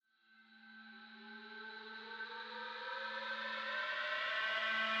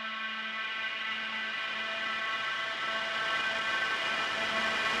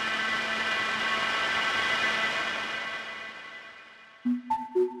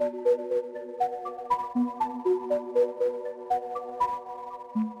Hey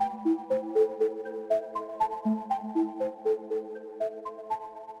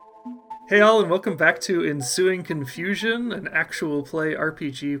all, and welcome back to Ensuing Confusion, an actual play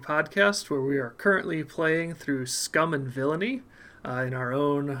RPG podcast where we are currently playing through Scum and Villainy in our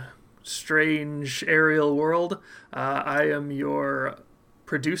own strange aerial world. I am your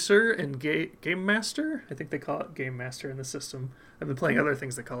producer and game master. I think they call it game master in the system. I've been playing other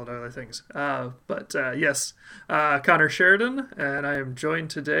things that call it other things. Yes, Connor Sheridan, and I am joined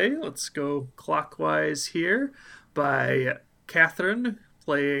today, let's go clockwise here, by Catherine,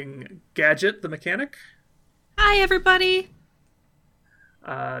 playing Gadget the mechanic. Hi, everybody.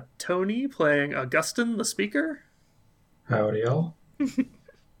 Tony playing Augustin the speaker. Howdy, y'all.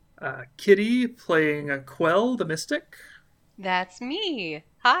 Kitty playing Quell the mystic. That's me.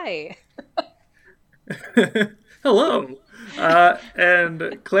 Hi. Hello.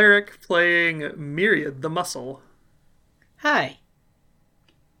 And Cleric playing Myriad the muscle. Hi.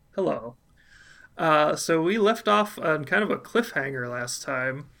 Hello. So we left off on kind of a cliffhanger last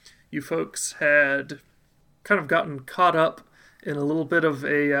time. You folks had kind of gotten caught up in a little bit of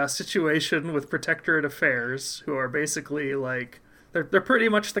a situation with Protectorate Affairs, who are basically like, they're pretty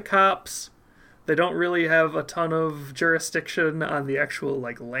much the cops. They don't really have a ton of jurisdiction on the actual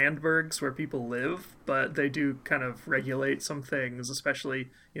like landbergs where people live, but they do kind of regulate some things, especially,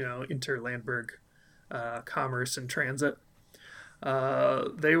 inter-landberg commerce and transit.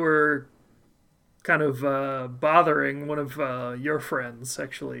 They were kind of bothering one of your friends,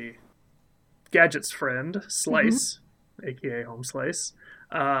 actually, Gadget's friend, Slice, aka Home Slice,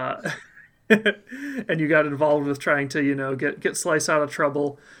 and you got involved with trying to, get Slice out of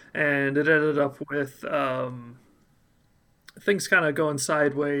trouble, and it ended up with things kind of going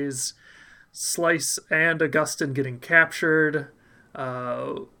sideways. Slice and Augustin getting captured,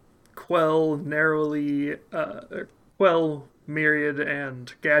 Quell, Myriad,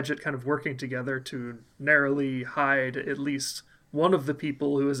 and Gadget kind of working together to narrowly hide at least one of the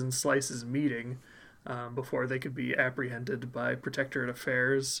people who was in Slice's meeting before they could be apprehended by Protectorate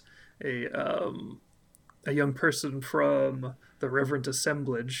Affairs, a young person from the Reverend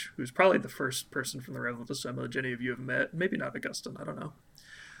Assemblage, who's probably the first person from the Reverend Assemblage any of you have met, maybe not Augustin, I don't know,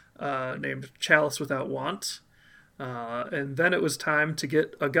 named Chalice Without Want. And then it was time to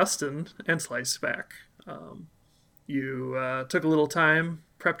get Augustin and Slice back. You took a little time,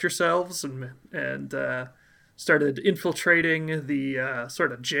 prepped yourselves, and started infiltrating the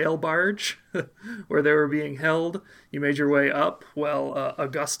sort of jail barge where they were being held. You made your way up while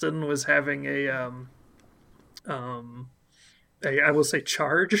Augustin was having a I will say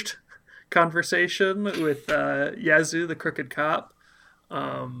charged conversation with Yazoo, the crooked cop.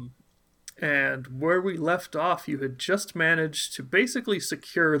 And where we left off, you had just managed to basically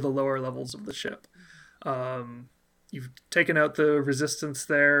secure the lower levels of the ship. You've taken out the resistance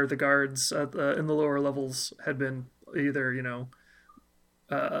there. The guards in the lower levels had been either,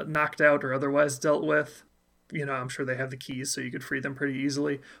 knocked out or otherwise dealt with. I'm sure they have the keys, so you could free them pretty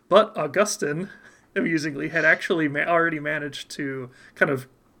easily. But Augustin, amusingly, had actually already managed to kind of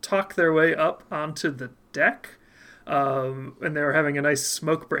talk their way up onto the deck, and they were having a nice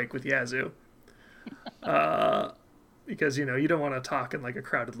smoke break with Yazoo. Because, you don't want to talk in like a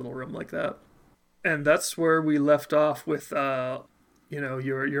crowded little room like that. And that's where we left off with,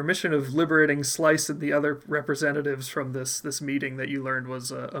 your mission of liberating Slice and the other representatives from this meeting that you learned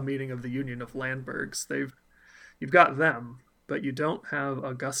was a meeting of the Union of Landbergs. You've got them, but you don't have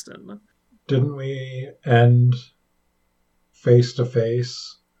Augustin. Didn't we end face to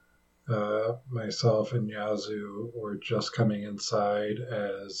face? Myself and Yazoo were just coming inside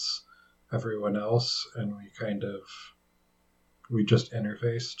as everyone else, and we just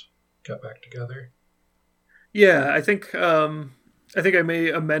interfaced. Got back together. Yeah, I think I may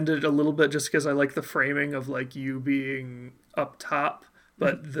amend it a little bit just because I like the framing of like you being up top,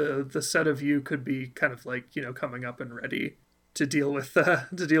 but the set of you could be kind of like coming up and ready to deal with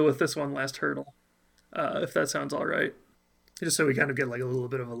this one last hurdle, if that sounds all right. Just so we kind of get like a little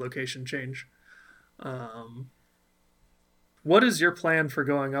bit of a location change. What is your plan for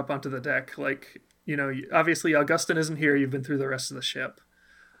going up onto the deck? Like, obviously Augustin isn't here. You've been through the rest of the ship.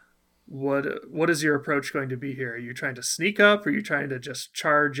 What is your approach going to be here? Are you trying to sneak up? Or are you trying to just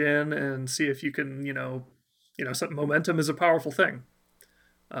charge in and see if you can, momentum is a powerful thing.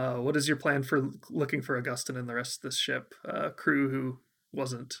 What is your plan for looking for Augustin and the rest of this ship crew who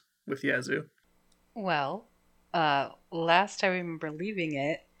wasn't with Yazoo? Well, last I remember leaving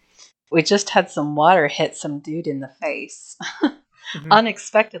it, we just had some water hit some dude in the face.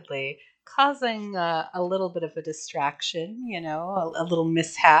 Unexpectedly, causing a little bit of a distraction, a little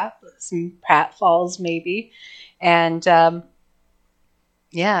mishap, some pratfalls maybe. And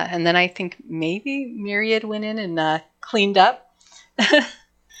yeah, and then I think maybe Myriad went in and cleaned up.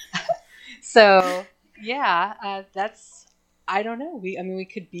 So yeah, that's, I don't know. We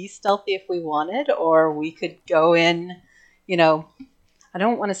could be stealthy if we wanted, or we could go in, I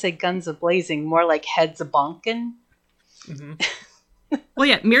don't want to say guns a blazing, more like heads a bonkin'. Mm-hmm. Well,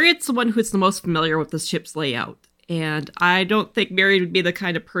 yeah, Myriad's the one who's the most familiar with the ship's layout. And I don't think Myriad would be the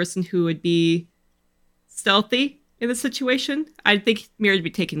kind of person who would be stealthy in this situation. I think Myriad would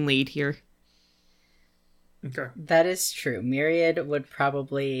be taking lead here. Okay. That is true. Myriad would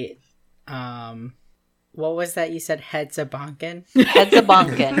probably, what was that you said? Heads a bonkin'? Heads a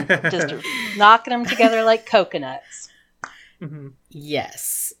bonkin'. Just knocking them together like coconuts. Mm-hmm.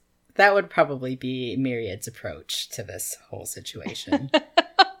 Yes. That would probably be Myriad's approach to this whole situation.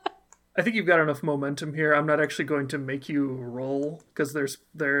 I think you've got enough momentum here. I'm not actually going to make you roll because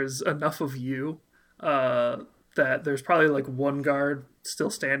there's enough of you that there's probably like one guard still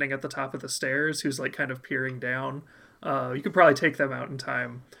standing at the top of the stairs who's like kind of peering down. You could probably take them out in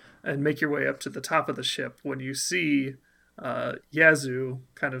time and make your way up to the top of the ship when you see Yazoo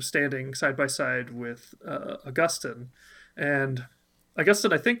kind of standing side by side with Augustin. And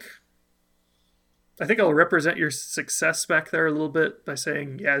Augustin, I think I'll represent your success back there a little bit by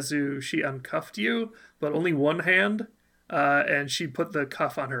saying Yazoo, she uncuffed you, but only one hand, and she put the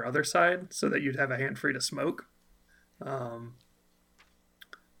cuff on her other side so that you'd have a hand free to smoke.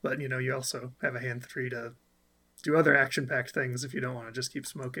 But, you also have a hand free to do other action-packed things if you don't want to just keep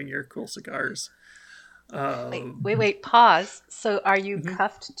smoking your cool cigars. Wait, pause. So are you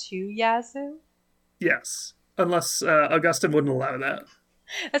cuffed to Yazoo? Yes, unless Augustin wouldn't allow that.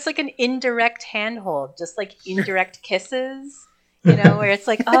 That's like an indirect handhold, just like indirect kisses, where it's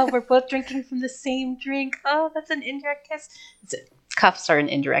like, oh, we're both drinking from the same drink. Oh, that's an indirect kiss. Cuffs are an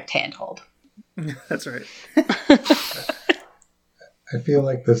indirect handhold. That's right. I feel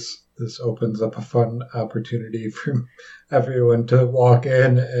like this opens up a fun opportunity for everyone to walk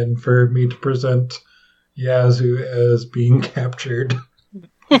in and for me to present Yazoo as being captured.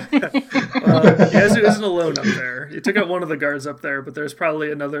 Yazoo isn't alone up there. You took out one of the guards up there, but there's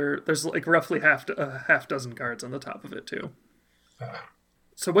probably there's like roughly half dozen guards on the top of it too.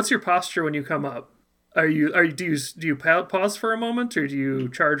 So what's your posture when you come up? Do you pause for a moment, or do you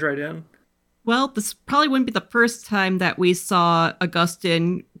charge right in? Well, this probably wouldn't be the first time that we saw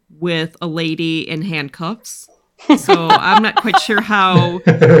Augustin with a lady in handcuffs. So I'm not quite sure how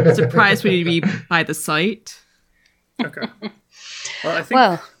surprised we'd be by the sight. Okay.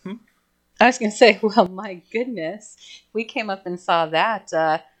 Well, I was going to say, well, my goodness, we came up and saw that.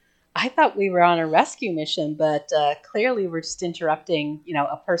 I thought we were on a rescue mission, but clearly we're just interrupting,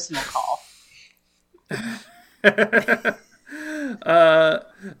 a personal call. And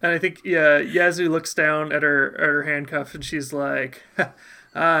I think Yazoo looks down at her handcuff and she's like,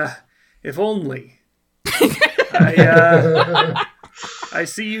 "If only." I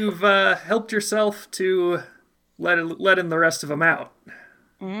see you've helped yourself to let in the rest of them out.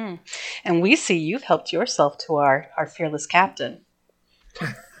 Mm. And we see you've helped yourself to our fearless captain.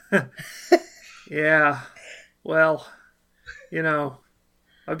 Yeah. Well,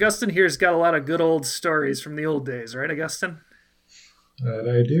 Augustin here's got a lot of good old stories from the old days, right, Augustin? That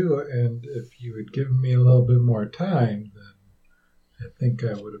I do, and if you had given me a little bit more time, then I think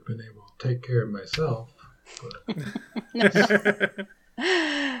I would have been able to take care of myself. But...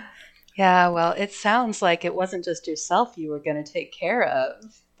 Yeah, well, it sounds like it wasn't just yourself you were going to take care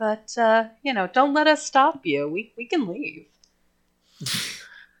of. But, don't let us stop you. We can leave.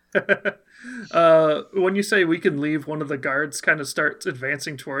 When you say we can leave, one of the guards kind of starts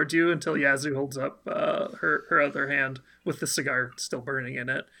advancing towards you until Yazoo holds up her other hand with the cigar still burning in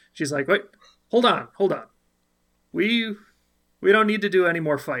it. She's like, "Wait, hold on. We don't need to do any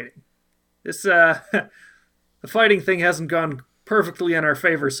more fighting. This the fighting thing hasn't gone perfectly in our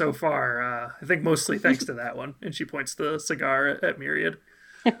favor so far. I think mostly thanks to that one." And she points the cigar at Myriad.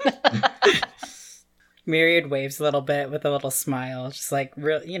 Myriad waves a little bit with a little smile, just like,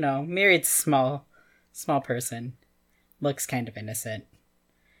 Myriad's small person, looks kind of innocent.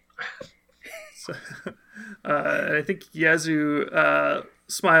 So, I think Yazoo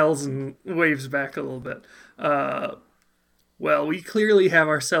smiles and waves back a little bit. Well, we clearly have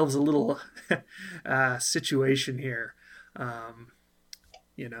ourselves a little situation here, and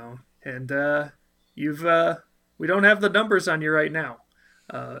we don't have the numbers on you right now.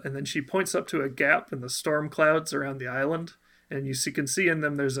 And then she points up to a gap in the storm clouds around the island, and you can see in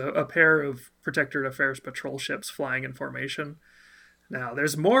them there's a pair of Protectorate Affairs patrol ships flying in formation. Now,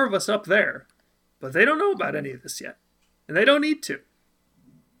 there's more of us up there, but they don't know about any of this yet, and they don't need to.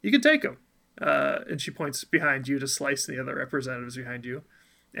 You can take them. And she points behind you to Slice and the other representatives behind you.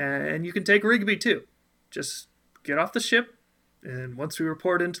 And you can take Rigby, too. Just get off the ship, and once we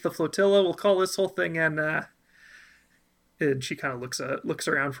report into the flotilla, we'll call this whole thing, and she kind of looks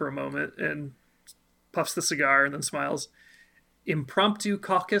around for a moment and puffs the cigar and then smiles. Impromptu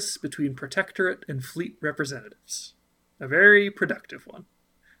caucus between Protectorate and Fleet representatives. A very productive one.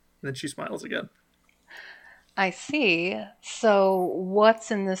 And then she smiles again. I see. So what's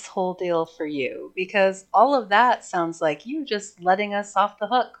in this whole deal for you? Because all of that sounds like you just letting us off the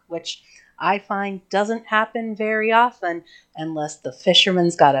hook, which I find doesn't happen very often unless the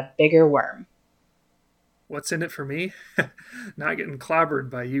fisherman's got a bigger worm. What's in it for me? Not getting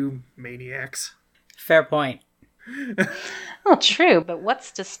clobbered by you maniacs. Fair point. Well, true, but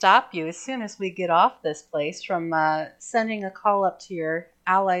what's to stop you as soon as we get off this place from sending a call up to your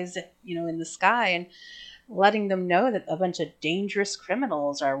allies, in the sky and letting them know that a bunch of dangerous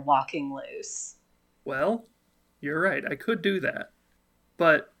criminals are walking loose? Well, you're right. I could do that.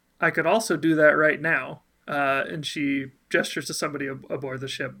 But I could also do that right now. And she gestures to somebody aboard the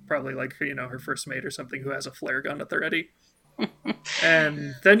ship, probably like, her first mate or something who has a flare gun at the ready.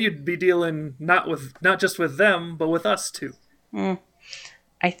 And then you'd be dealing not just with them, but with us too.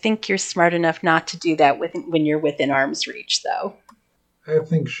 I think you're smart enough not to do that when you're within arm's reach, though. I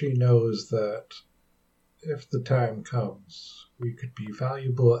think she knows that if the time comes, we could be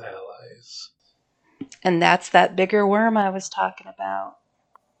valuable allies. And that's that bigger worm I was talking about.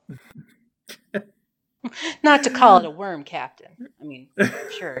 Not to call it a worm, Captain. I mean, I'm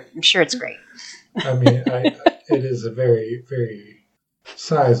sure it's great. I mean, it is a very, very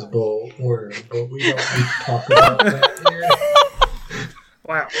sizable worm, but we don't need to talk about that here.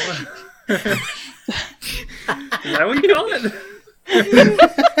 Wow. Is that what you call it?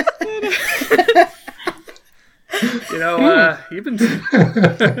 You've been...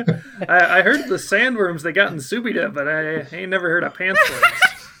 I heard the sandworms they got in Subida, but I ain't never heard of pantsworms.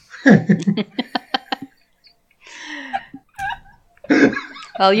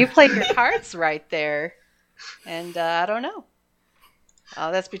 Well, you played your cards right there. And I don't know.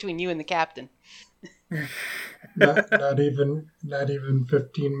 That's between you and the captain. Not even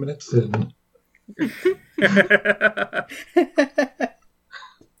 15 minutes in.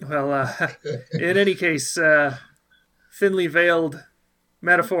 Well, in any case, thinly veiled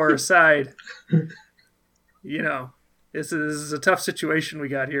metaphor aside, this is a tough situation we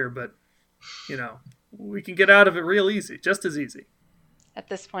got here, but, we can get out of it real easy, just as easy. At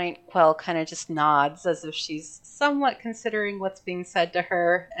this point, Quell kind of just nods as if she's somewhat considering what's being said to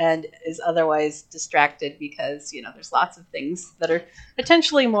her and is otherwise distracted because, there's lots of things that are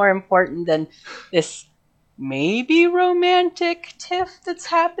potentially more important than this maybe romantic tiff that's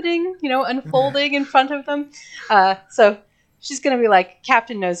happening, unfolding in front of them. So she's going to be like,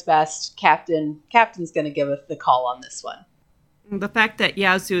 Captain knows best. Captain's going to give us the call on this one. The fact that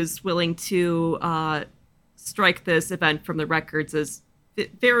Yazoo is willing to strike this event from the records is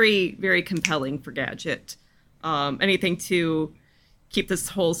very, very compelling for Gadget. Anything to keep this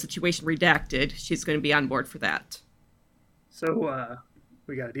whole situation redacted, she's going to be on board for that. So,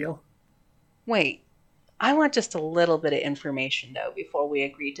 we got a deal? Wait, I want just a little bit of information, though, before we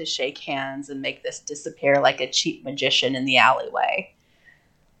agree to shake hands and make this disappear like a cheap magician in the alleyway.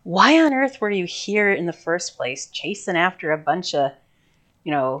 Why on earth were you here in the first place, chasing after a bunch of,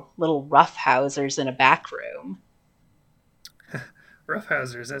 little roughhousers in a back room?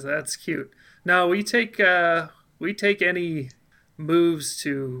 Roughhousers, that's cute. No, we take any moves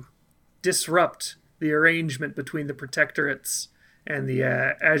to disrupt the arrangement between the Protectorates and the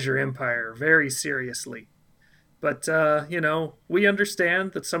Azure Empire very seriously. But, we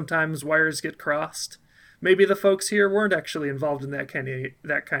understand that sometimes wires get crossed. Maybe the folks here weren't actually involved in that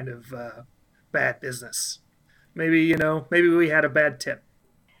kind of bad business. Maybe we had a bad tip.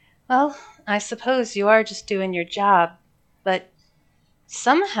 Well, I suppose you are just doing your job, but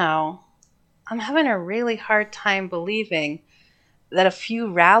somehow I'm having a really hard time believing that a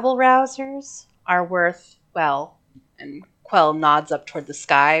few rabble-rousers are worth, well, and Quell nods up toward the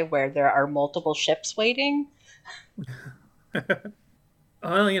sky where there are multiple ships waiting.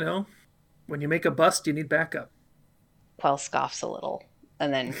 Well, when you make a bust, you need backup. Quell scoffs a little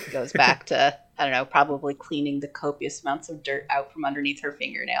and then goes back to, I don't know, probably cleaning the copious amounts of dirt out from underneath her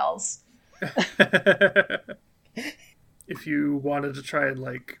fingernails. If you wanted to try and,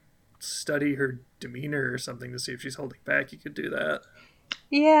 study her demeanor or something to see if she's holding back, you could do that.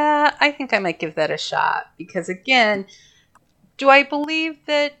 Yeah, I think I might give that a shot. Because, again, Do I believe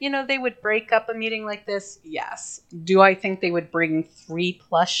that, they would break up a meeting like this? Yes. Do I think they would bring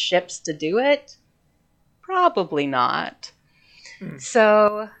 3+ ships to do it? Probably not.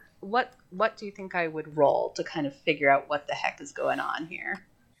 So what do you think I would roll to kind of figure out what the heck is going on here?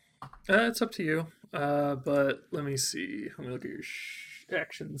 It's up to you. But let me see. Let me look at your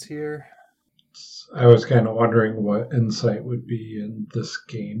actions here. I was kind of wondering what insight would be in this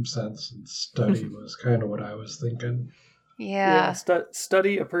game, since study was kind of what I was thinking. Yeah.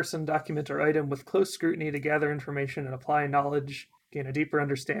 Study a person, document, or item with close scrutiny to gather information and apply knowledge, gain a deeper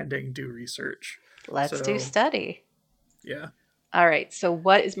understanding, do research. Let's do study. Yeah. All right. So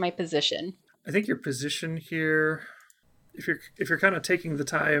what is my position? I think your position here, if you're kind of taking the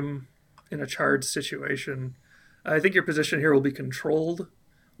time in a charged situation, I think your position here will be controlled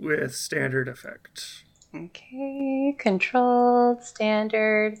with standard effect. Okay, controlled,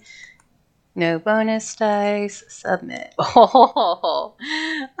 standard, no bonus dice, submit. Oh,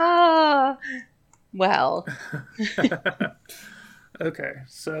 well. Okay,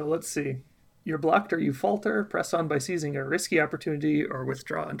 so let's see. You're blocked or you falter, press on by seizing a risky opportunity, or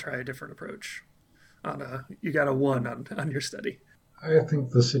withdraw and try a different approach. You got a 1 on your study. I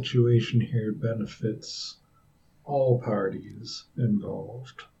think the situation here benefits all parties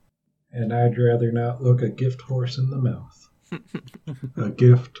involved. And I'd rather not look a gift horse in the mouth. A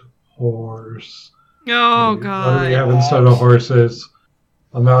gift horse. Oh, What God. do we have instead of horses?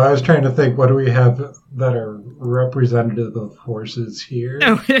 Well, no, I was trying to think, what do we have that are representative of horses here?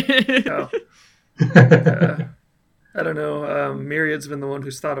 No. Oh. I don't know. Myriad's been the one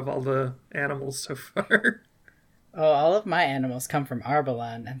who's thought of all the animals so far. Oh, all of my animals come from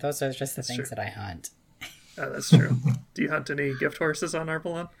Arbalon, and those are just the things true. that I hunt. That's true. Do you hunt any gift horses on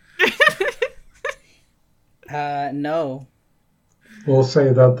Arbalon? No. We'll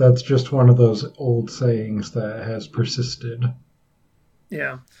say that that's just one of those old sayings that has persisted.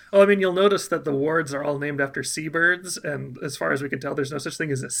 Yeah. Well, I mean, you'll notice that the wards are all named after seabirds, and as far as we can tell, there's no such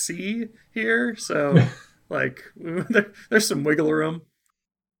thing as a sea here. So, there's some wiggle room.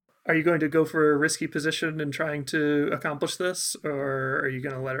 Are you going to go for a risky position in trying to accomplish this, or are you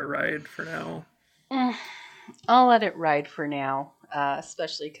going to let it ride for now? I'll let it ride for now,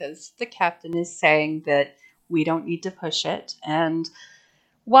 especially because the captain is saying that we don't need to push it. And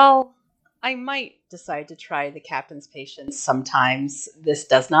while I might decide to try the captain's patience sometimes, this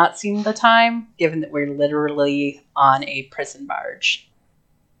does not seem the time, given that we're literally on a prison barge.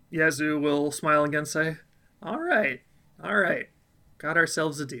 Yazoo will smile again and say, all right. Got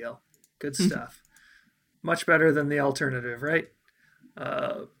ourselves a deal. Good stuff. Much better than the alternative, right?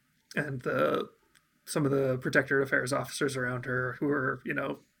 And some of the Protectorate Affairs officers around her who are, in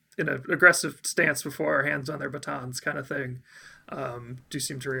an aggressive stance before, hands on their batons kind of thing, do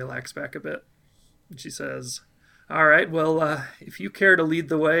seem to relax back a bit. And she says, all right, well, if you care to lead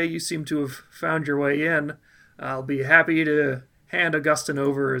the way, you seem to have found your way in. I'll be happy to hand Augustin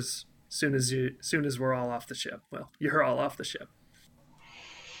over as soon as we're all off the ship. Well, you're all off the ship.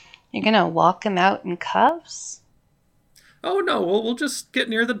 You're going to walk him out in cuffs? Oh, no, we'll just get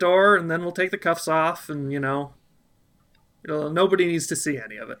near the door, and then we'll take the cuffs off, and, nobody needs to see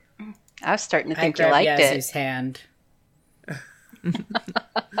any of it. I was starting to think I you liked grabbed Yazoo's it. hand.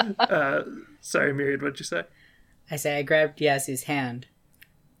 Sorry, Myriad, what'd you say? I say I grabbed Yazoo's hand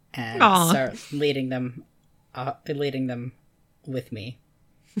and Aw. start leading them with me.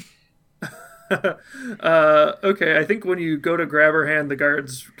 Okay, I think when you go to grab her hand, the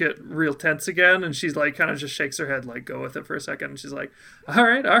guards get real tense again, and she's like, kind of just shakes her head, like, go with it for a second. And she's like, all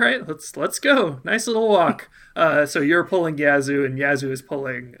right, let's go. Nice little walk. So you're pulling Yazoo, and Yazoo is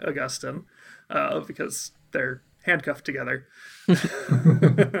pulling Augustin, because they're handcuffed together.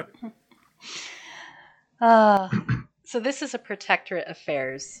 So this is a Protectorate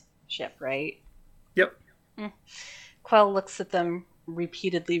Affairs ship, right? Yep. Quell looks at them,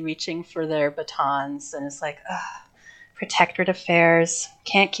 repeatedly reaching for their batons, and is like, Protectorate Affairs,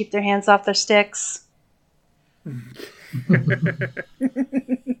 can't keep their hands off their sticks. Trying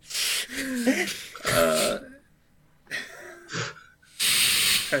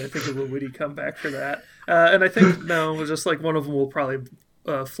to think of a witty comeback for that. And I think, no, just like one of them will probably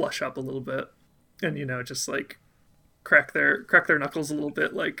flush up a little bit and, just like crack their knuckles a little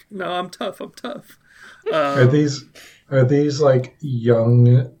bit, like, no, I'm tough. Are these like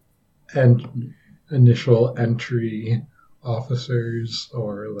young and initial entry officers,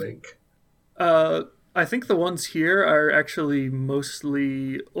 or like? I think the ones here are actually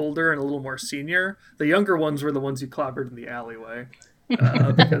mostly older and a little more senior. The younger ones were the ones you clobbered in the alleyway,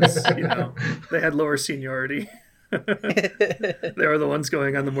 because they had lower seniority. They were the ones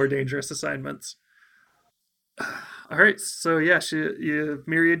going on the more dangerous assignments. All right, so yeah,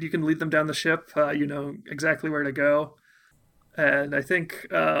 Myriad, you can lead them down the ship. You know exactly where to go, and I think,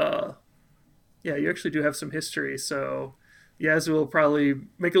 yeah, you actually do have some history. So Yazoo will probably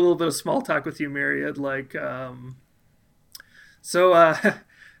make a little bit of small talk with you, Myriad. Like, so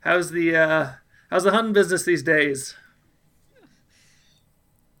how's the hunting business these days?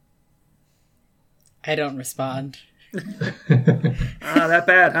 I don't respond. That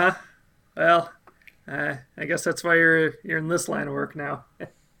bad, huh? Well, I guess that's why you're in this line of work now.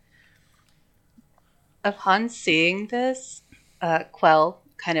 Upon seeing this, Quell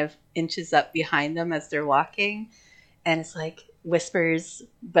kind of inches up behind them as they're walking, and it's like whispers,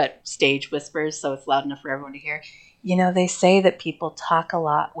 but stage whispers, so it's loud enough for everyone to hear. You know, they say that people talk a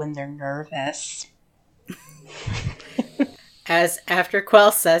lot when they're nervous. As after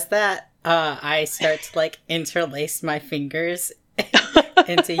Quell says that, I start to like interlace my fingers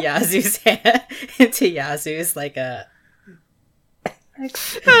into Yazoo's hand, into Yazoo's like a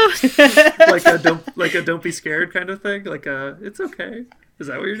like a don't be scared kind of thing. Like a it's okay. Is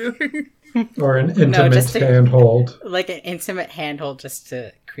that what you're doing? Or an intimate handhold. Like an intimate handhold just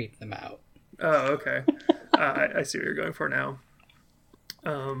to creep them out. Oh, okay. I see what you're going for now.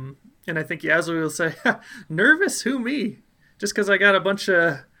 And I think Yazoo will say, nervous? Who, me? Just because I got a bunch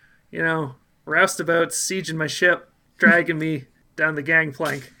of, roustabouts sieging my ship, dragging me down the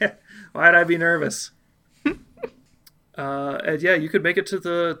gangplank. Why'd I be nervous? And yeah, you could make it to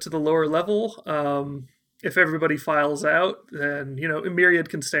the lower level. If everybody files out, then, Myriad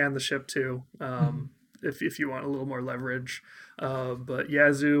can stay on the ship too, if you want a little more leverage. But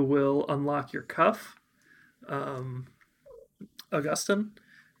Yazoo will unlock your cuff, Augustin,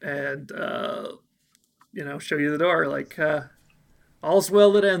 and, show you the door. Like, all's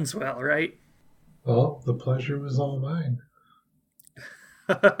well that ends well, right? Well, the pleasure was all mine.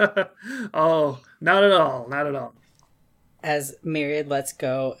 Oh, not at all. Not at all. As Myriad lets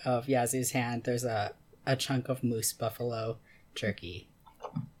go of Yazoo's hand, there's a chunk of moose buffalo jerky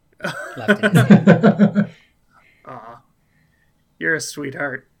left in his hand. Aw, you're a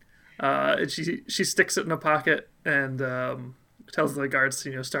sweetheart. And she sticks it in a pocket and tells the guards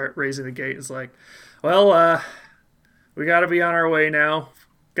to start raising the gate. It's like, well, we got to be on our way now.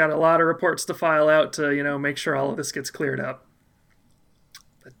 Got a lot of reports to file out to make sure all of this gets cleared up.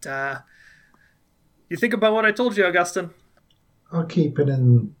 But you think about what I told you, Augustin. I'll keep it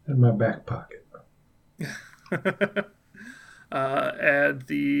in my back pocket. And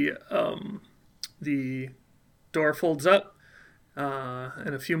the door folds up,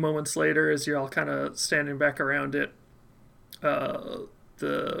 and a few moments later, as you're all kind of standing back around it,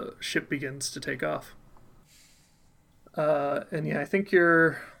 the ship begins to take off. And yeah, I think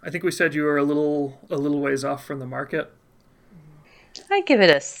we said you were a little ways off from the market. I give it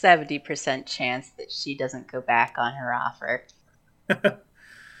a 70% chance that she doesn't go back on her offer.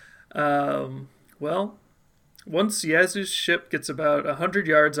 Well, once Yazoo's ship gets about 100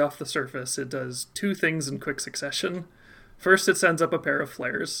 yards off the surface, it does two things in quick succession. First, it sends up a pair of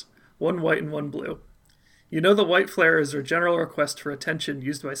flares, one white and one blue. The white flare is their general request for attention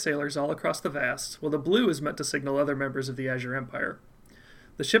used by sailors all across the Vast, while the blue is meant to signal other members of the Azure Empire.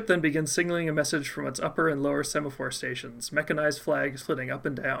 The ship then begins signaling a message from its upper and lower semaphore stations, mechanized flags flitting up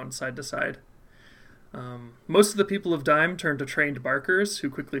and down, side to side. Most of the people of Dime turn to trained barkers, who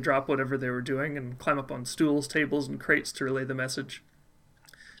quickly drop whatever they were doing and climb up on stools, tables, and crates to relay the message.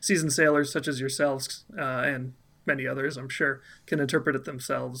 Seasoned sailors such as yourselves, and many others, I'm sure, can interpret it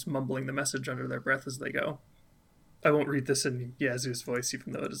themselves, mumbling the message under their breath as they go. I won't read this in Yazoo's voice,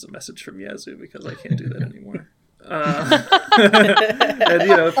 even though it is a message from Yazoo, because I can't do that anymore. And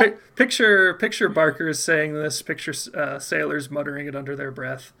picture barkers saying this, picture sailors muttering it under their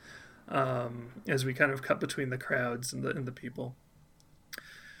breath, as we kind of cut between the crowds and the people.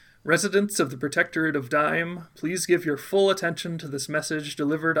 Residents of the Protectorate of Dime, please give your full attention to this message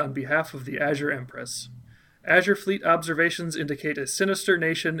delivered on behalf of the Azure Empress. Azure Fleet observations indicate a sinister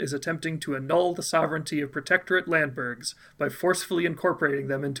nation is attempting to annul the sovereignty of Protectorate landbergs by forcefully incorporating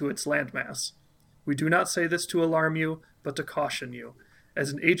them into its landmass. We do not say this to alarm you, but to caution you,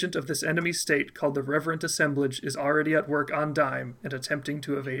 as an agent of this enemy state called the Reverent Assemblage is already at work on Dime and attempting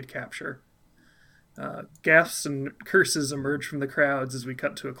to evade capture. Gasps and curses emerge from the crowds as we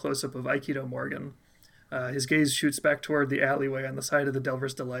cut to a close-up of Aikido Morgan. His gaze shoots back toward the alleyway on the side of the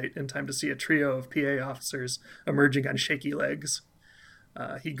Delver's Delight in time to see a trio of PA officers emerging on shaky legs.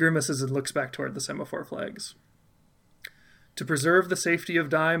 He grimaces and looks back toward the semaphore flags. To preserve the safety of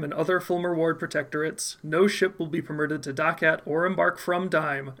Dime and other Fulmer Ward protectorates, no ship will be permitted to dock at or embark from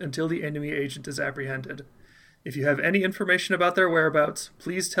Dime until the enemy agent is apprehended. If you have any information about their whereabouts,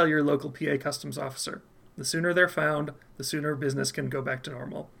 please tell your local PA customs officer. The sooner they're found, the sooner business can go back to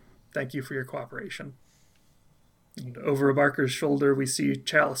normal. Thank you for your cooperation. And over Barker's shoulder, we see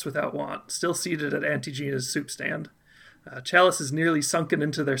Chalice without want, still seated at Auntie Gina's soup stand. Chalice is nearly sunken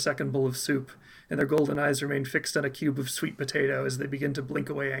into their second bowl of soup, and their golden eyes remain fixed on a cube of sweet potato as they begin to blink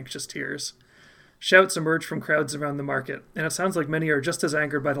away anxious tears. Shouts emerge from crowds around the market, and it sounds like many are just as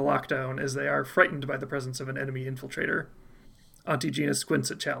angered by the lockdown as they are frightened by the presence of an enemy infiltrator. Auntie Gina squints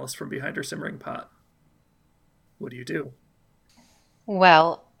at Chalice from behind her simmering pot. What do you do?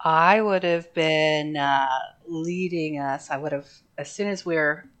 Well, I would have been leading us. I would have, as soon as we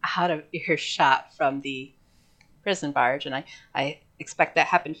were out of earshot from the prison barge, and I expect that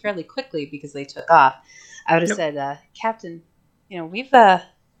happened fairly quickly because they took off, I would have said, Captain, we've I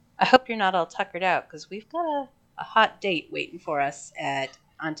hope you're not all tuckered out because we've got a hot date waiting for us at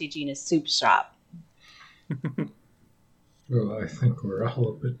Auntie Gina's soup shop. Well, I think we're all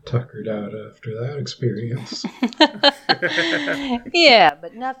a bit tuckered out after that experience. Yeah,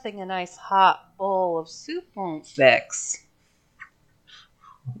 but nothing a nice hot bowl of soup won't fix.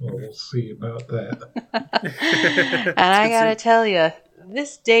 Well, we'll see about that. And I gotta tell you,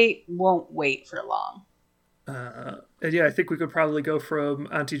 this date won't wait for long. And yeah, I think we could probably go from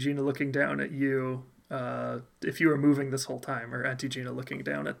Auntie Gina looking down at you, if you were moving this whole time, or Auntie Gina looking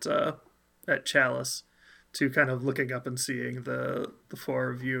down at Chalice, to kind of looking up and seeing the four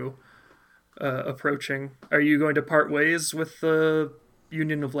of you approaching. Are you going to part ways with the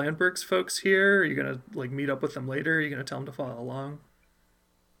Union of Landberg's folks here? Are you going to meet up with them later? Are you going to tell them to follow along?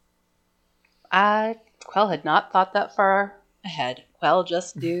 Quell had not thought that far ahead. Quell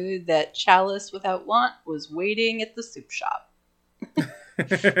just knew that Chalice without want was waiting at the soup shop.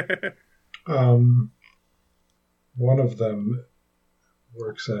 One of them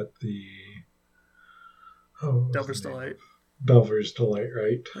works at the Delver's Delight. Delver's Delight,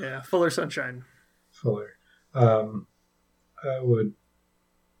 right? Yeah, Fuller Sunshine. Fuller. I would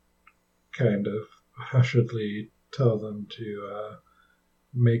kind of hushedly tell them to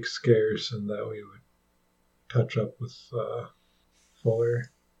make scarce and that we would touch up with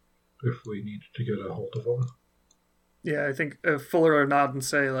Fuller if we needed to get a hold of him. Yeah, I think Fuller would nod and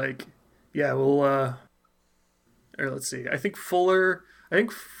say, yeah, we'll, or let's see. I think Fuller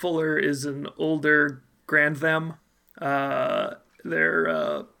is an older grand them.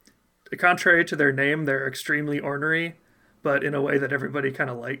 They're, contrary to their name, they're extremely ornery, but in a way that everybody kind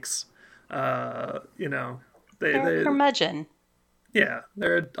of likes. They're a curmudgeon. Yeah,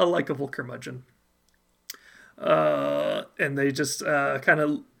 they're a likable curmudgeon. And they just kind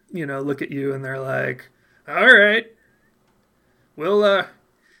of, look at you and they're like, all right, we'll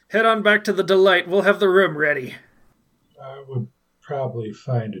head on back to the Delight. We'll have the room ready. I would probably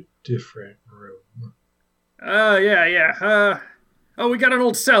find a different room. Yeah. We got an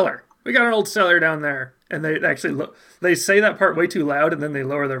old cellar. We got an old cellar down there. And they actually they say that part way too loud, and then they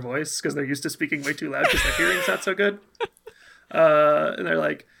lower their voice because they're used to speaking way too loud because their hearing's not so good. And they're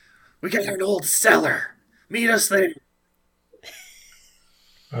like, we got an old cellar. Meet us there.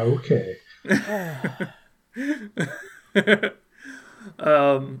 Okay.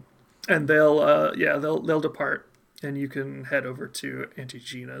 And they'll depart, and you can head over to Auntie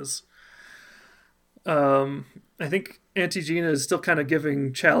Gina's. I think Auntie Gina is still kind of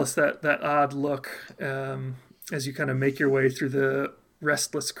giving Chalice that odd look as you kind of make your way through the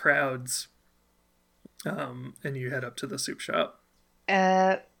restless crowds, and you head up to the soup shop.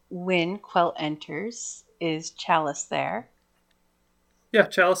 When Quell enters, is Chalice there? Yeah,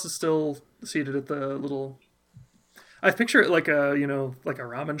 Chalice is still seated at the little... I picture it like a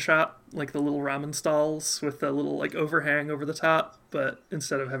ramen shop, like the little ramen stalls with the little overhang over the top, but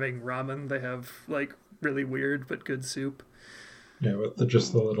instead of having ramen, they have really weird but good soup. Yeah, with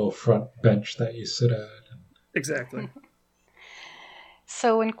just the little front bench that you sit at. Exactly.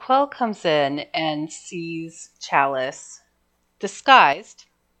 So when Quell comes in and sees Chalice disguised,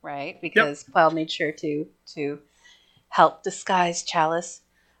 right? Because Quell made sure to help disguise Chalice.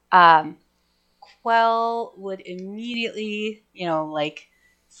 Quell would immediately,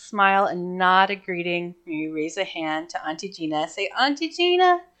 smile and nod a greeting. You raise a hand to Auntie Gina. Say, Auntie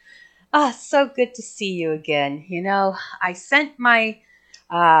Gina, so good to see you again. I sent my,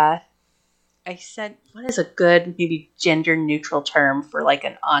 what is a good, maybe gender-neutral term for,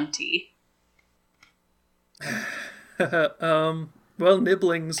 an auntie?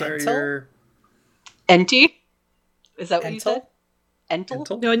 Nibblings are your... Enty? Is that what you said?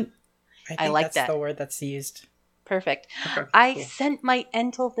 Entel? No, I like that's that. the word that's used. Perfect. Okay, I cool. sent my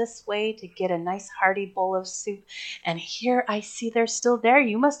Entel this way to get a nice hearty bowl of soup, and here I see they're still there.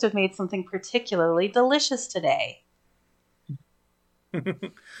 You must have made something particularly delicious today.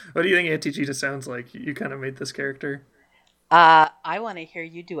 What do you think Auntie Gina sounds like? You kind of made this character. I want to hear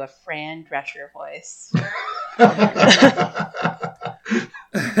you do a Fran Drescher voice.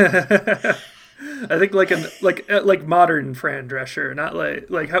 I think like modern Fran Drescher, not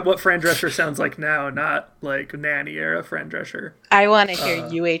what Fran Drescher sounds like now, not like nanny era Fran Drescher. I want to hear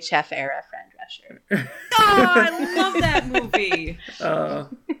UHF era Fran Drescher. Oh, I love that movie.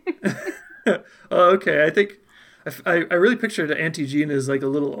 Okay, I think I really pictured Auntie Gina as like a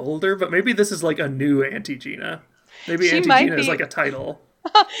little older, but maybe this is like a new Auntie Gina. Maybe She Auntie might Gina is be- like a title.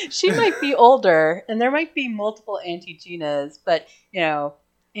 She might be older, and there might be multiple Auntie Ginas, but,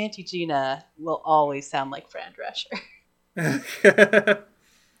 Auntie Gina will always sound like Fran Drescher.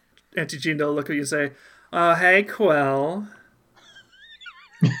 Auntie Gina will look at you and say, hey, Quell.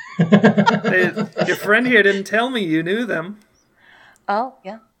 Your friend here didn't tell me you knew them. Oh,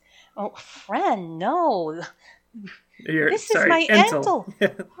 yeah. Oh, friend, no. This is Sorry, my Entel.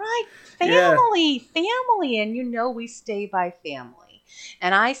 Entel. Right. Yeah. Family. And we stay by family.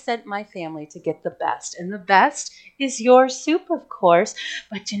 And I sent my family to get the best. And the best is your soup, of course.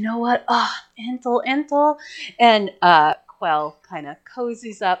 But you know what? Oh, Entel. And Quell kind of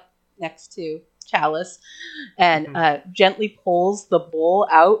cozies up next to Chalice and gently pulls the bowl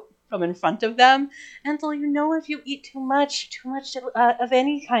out from in front of them. Entel, if you eat too much of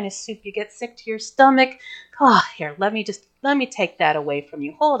any kind of soup, you get sick to your stomach. Oh, here, let me take that away from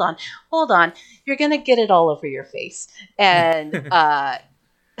you. Hold on. You're gonna get it all over your face. And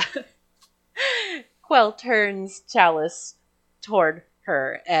Quell turns Chalice toward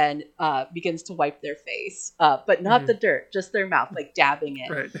her and begins to wipe their face, but not the dirt, just their mouth, like dabbing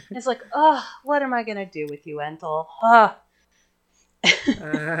it. Right. It's like, oh, what am I gonna do with you, Entel? Oh.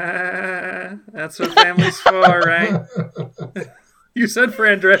 That's what family's for, right? You said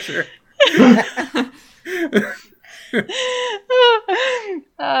Fran Drescher.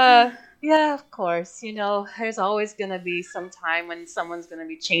 Yeah, of course. There's always going to be some time when someone's going to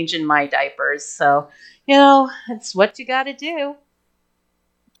be changing my diapers. So, it's what you got to do.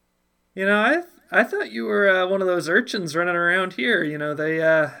 I thought you were one of those urchins running around here.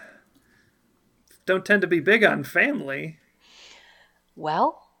 They don't tend to be big on family.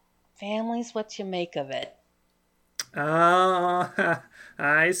 Well, family's what you make of it. Oh,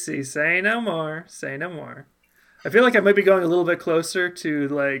 I see. Say no more. I feel like I might be going a little bit closer to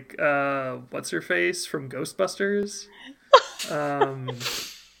like what's her face from Ghostbusters.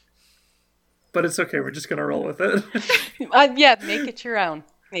 But it's okay. We're just gonna roll with it. Yeah, make it your own.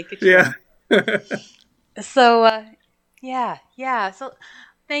 Yeah. So, yeah. So,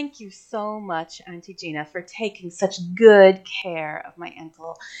 thank you so much, Auntie Gina, for taking such good care of my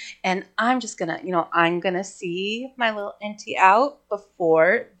Entel. And I'm just gonna, I'm gonna see my little Auntie out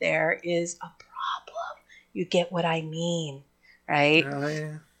before there is a problem. You get what I mean, right? Oh,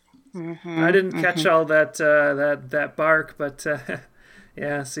 yeah. Mm-hmm, I didn't catch all that bark, but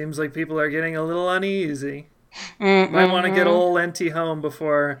yeah, seems like people are getting a little uneasy. Mm-hmm. Might want to get old Auntie home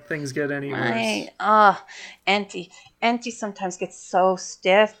before things get any worse. Right. Auntie sometimes gets so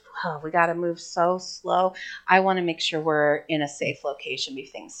stiff. Oh, we got to move so slow. I want to make sure we're in a safe location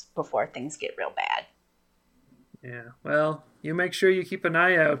before things get real bad. Yeah. Well, you make sure you keep an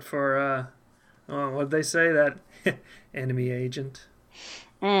eye out for what'd they say, that enemy agent.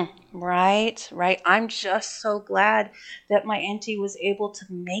 Right. I'm just so glad that my auntie was able to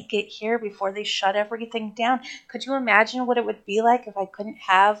make it here before they shut everything down. Could you imagine what it would be like if I couldn't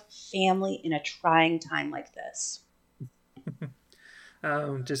have family in a trying time like this?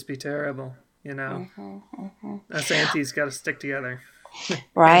 Just be terrible, Us aunties got to stick together.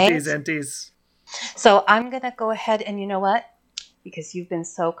 Right? Aunties. So I'm going to go ahead and you know what? Because you've been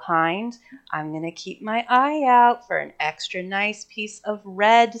so kind, I'm going to keep my eye out for an extra nice piece of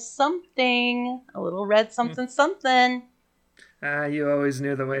red something. A little red something. You always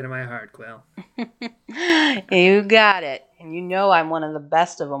knew the way to my heart, Quill. You got it. And I'm one of the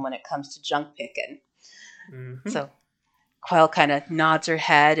best of them when it comes to junk picking. Mm-hmm. So Quell kind of nods her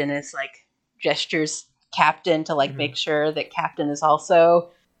head and is like gestures Captain to make sure that Captain is also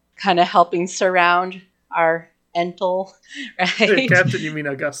kind of helping surround our Entel, right? Hey, Captain, you mean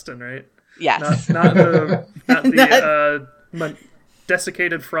Augustin, right? Yes. Not the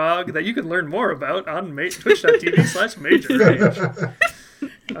desiccated frog that you can learn more about on twitch.tv/major.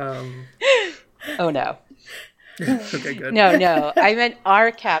 Oh no. Okay, good. No. I meant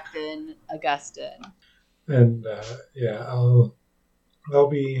our Captain Augustin. And I'll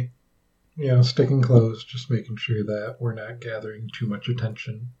be, sticking close, just making sure that we're not gathering too much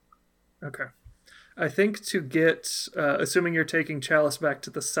attention. Okay. I think to get, assuming you're taking Chalice back to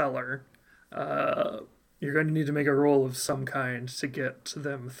the cellar, you're going to need to make a roll of some kind to get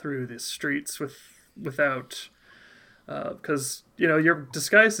them through the streets without, because your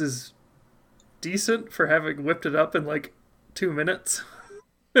disguise is decent for having whipped it up in like 2 minutes,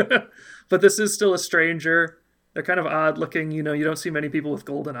 but this is still a stranger. They're kind of odd looking. You don't see many people with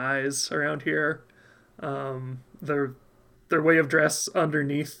golden eyes around here. Their way of dress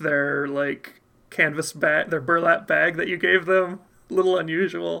underneath their like canvas bag, their burlap bag that you gave them, a little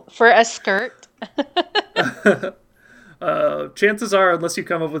unusual. For a skirt. Chances are, unless you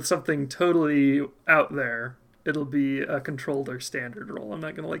come up with something totally out there, it'll be a controlled or standard roll. I'm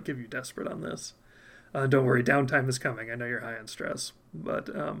not going to give you desperate on this. Don't worry, downtime is coming. I know you're high on stress,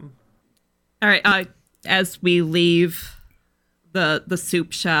 but all right. As we leave the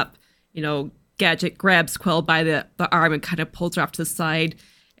soup shop, Gadget grabs Quell by the arm and kind of pulls her off to the side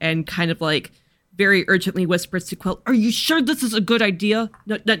and kind of like very urgently whispers to Quell, "Are you sure this is a good idea?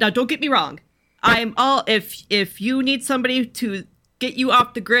 No, don't get me wrong. I'm all if you need somebody to get you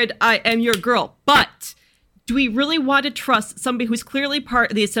off the grid, I am your girl. But do we really want to trust somebody who's clearly part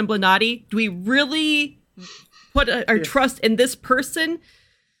of the Assemblinati? Do we really put our trust in this person?"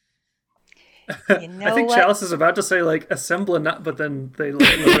 I think Chalice is about to say Assemblinati, but then they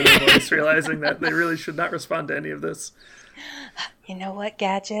lower their voice, realizing that they really should not respond to any of this. You know what,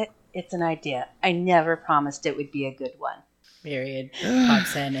 Gadget? It's an idea. I never promised it would be a good one. Myriad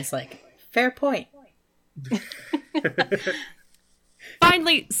pops in, is like, fair point.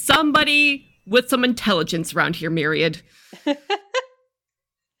 Finally, somebody with some intelligence around here, Myriad.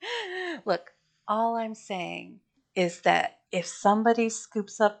 Look, all I'm saying is that if somebody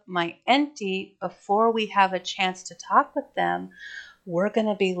scoops up my Enti before we have a chance to talk with them, we're going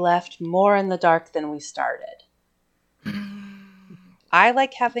to be left more in the dark than we started. I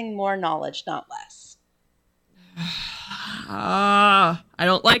like having more knowledge, not less. I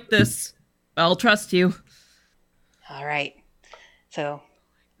don't like this. I'll trust you. All right. So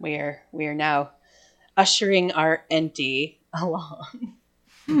we're now ushering our Enti along.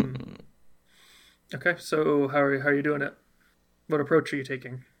 Okay, so how are you doing it? What approach are you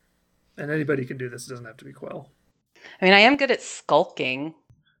taking? And anybody can do this. It doesn't have to be Quell. I mean, I am good at skulking.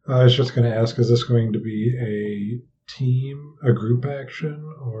 I was just going to ask, is this going to be a group action,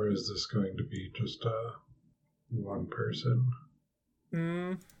 or is this going to be just one person?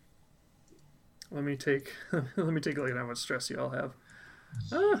 Let me take a look at how much stress you all have.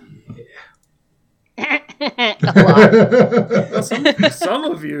 Well, some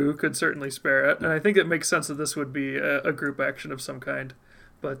of you could certainly spare it, and I think it makes sense that this would be a group action of some kind.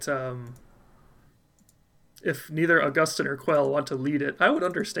 But if neither Augustin or Quell want to lead it, I would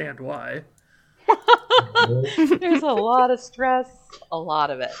understand why. There's a lot of stress, a lot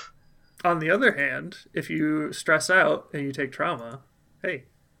of it. On the other hand, if you stress out and you take trauma, hey,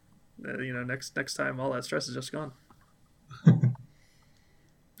 next time all that stress is just gone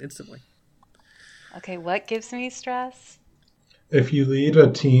instantly. Okay, what gives me stress? If you lead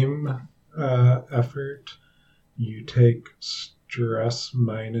a team effort, you take stress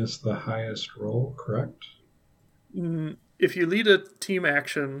minus the highest roll, correct? If you lead a team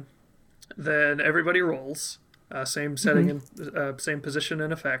action, then everybody rolls. Same setting and same position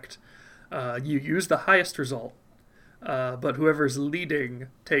and effect. You use the highest result, but whoever's leading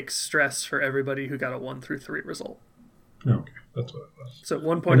takes stress for everybody who got a 1 through 3 result. Okay, that's what it was. So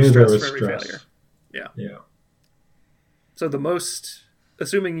 1 point of stress for every failure. Yeah. So the most,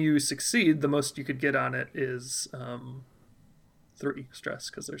 assuming you succeed, the most you could get on it is 3 stress,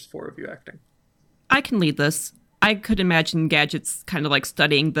 because there's 4 of you acting. I can lead this. I could imagine Gadget's kind of like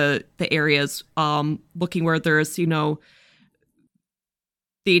studying the areas, looking where there's, the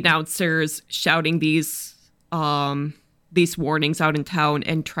announcers shouting these warnings out in town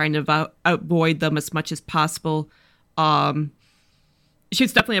and trying to avoid them as much as possible.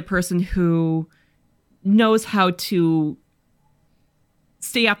 She's definitely a person who knows how to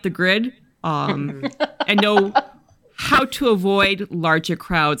stay off the grid, and know how to avoid larger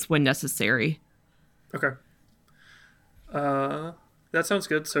crowds when necessary. Okay. That sounds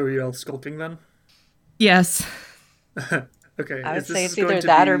good. So are you all skulking then? Yes. Okay. I would say it's either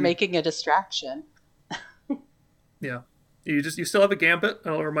that or making a distraction. Yeah. You still have a gambit.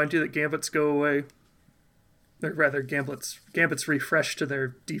 I'll remind you that gambits go away. Or rather, gambits refresh to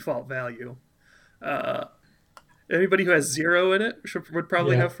their default value. Anybody who has 0 in it would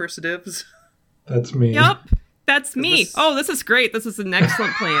probably have first dibs. That's me. Yep, that's me. This is great. This is an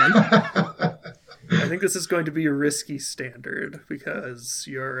excellent plan. I think this is going to be a risky standard because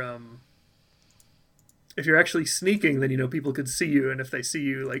you're if you're actually sneaking, then people could see you, and if they see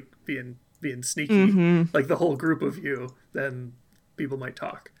you like being like the whole group of you, then people might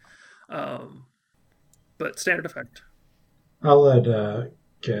talk. But but standard effect. I'll let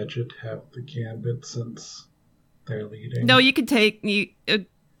Gadget have the gambit since they're leading. No, you can take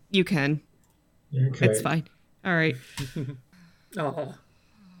you can. Okay. It's fine. All right. Oh,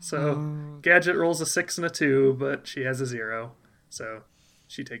 so Gadget rolls a 6 and a 2, but she has a 0, so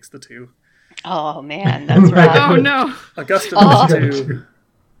she takes the 2. Oh man, that's rough. Oh no. Augusta Oh. does 2.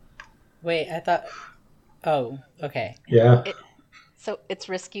 Wait, I thought. Oh, okay. Yeah. So it's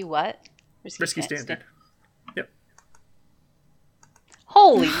risky what? Risky standard. Yep.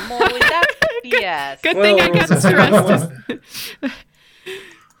 Holy moly, that's BS. Good thing I got rolls a 2 and a stressed.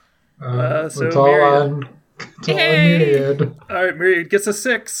 1. So it's all Myriad. on. It's all on Yay. Myriad. All right, Myriad gets a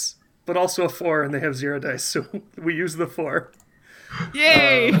 6, but also a 4, and they have 0 dice, so we use the 4.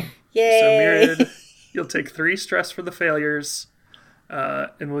 Yay. So Yay! Myriad, you'll take 3 stress for the failures,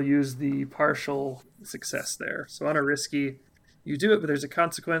 and we'll use the partial success there. So on a risky, you do it, but there's a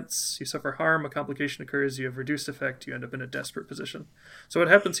consequence. You suffer harm, a complication occurs, you have reduced effect, you end up in a desperate position. So what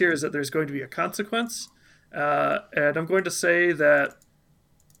happens here is that there's going to be a consequence, and I'm going to say that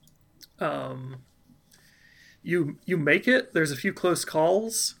you make it. There's a few close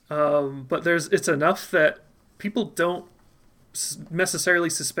calls, but it's enough that people don't necessarily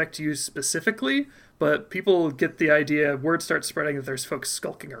suspect you specifically, but people get the idea. Word starts spreading that there's folks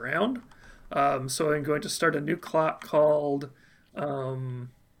skulking around. So I'm going to start a new clock called The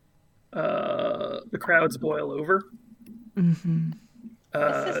Crowds Boil Over. Mm-hmm.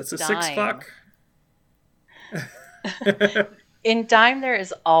 This is It's a 6 Dime. clock. In Dime, there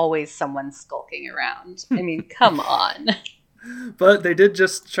is always someone skulking around. I mean, come on. But they did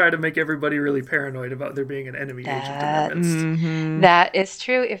just try to make everybody really paranoid about there being an enemy agent in their midst. Mm-hmm. That is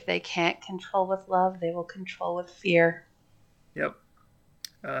true. If they can't control with love, they will control with fear. Yep.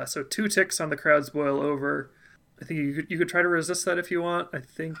 So 2 ticks on The Crowds Boil Over. I think you could try to resist that if you want. I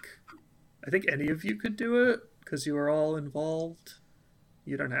think any of you could do it because you are all involved.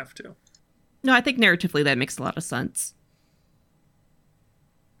 You don't have to. No, I think narratively that makes a lot of sense.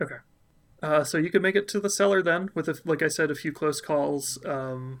 Okay. So you could make it to the cellar then with, like I said, a few close calls.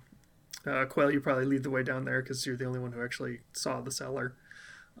 Quail, you probably lead the way down there because you're the only one who actually saw the cellar.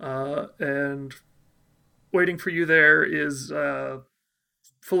 And waiting for you there is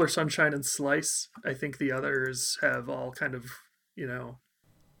Fuller Sunshine and Slice. I think the others have all kind of,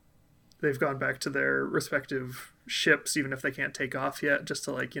 they've gone back to their respective ships, even if they can't take off yet, just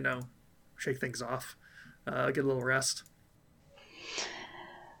to shake things off, get a little rest.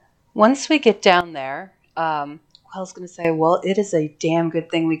 Once we get down there, Quell's going to say, well, it is a damn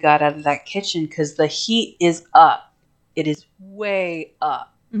good thing we got out of that kitchen because the heat is up. It is way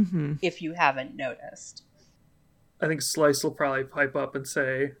up, if you haven't noticed. I think Slice will probably pipe up and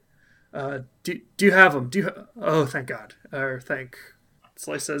say, do you have them? Oh, thank God.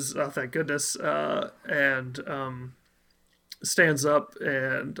 Slice says, oh, thank goodness, and stands up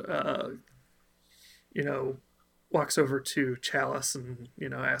and, walks over to Chalice and,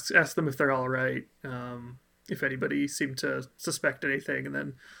 asks them if they're all right, if anybody seemed to suspect anything. And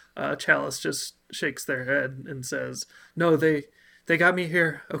then Chalice just shakes their head and says, no, they got me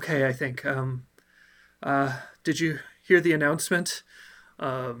here. Okay, I think. Did you hear the announcement?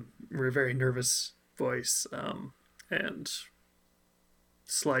 A very nervous voice. And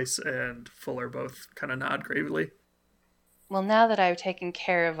Slice and Fuller both kind of nod gravely. Well, now that I've taken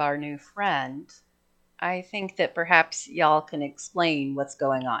care of our new friend, I think that perhaps y'all can explain what's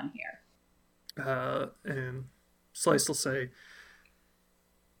going on here. And Slice will say,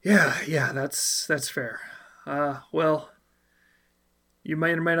 yeah, that's fair. Well, you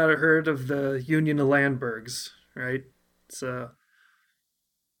might or might not have heard of the Union of Landbergs, right? It's a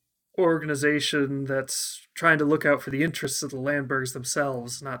organization that's trying to look out for the interests of the Landbergs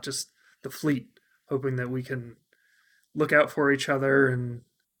themselves, not just the fleet, hoping that we can look out for each other and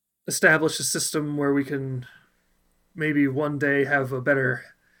establish a system where we can maybe one day have a better,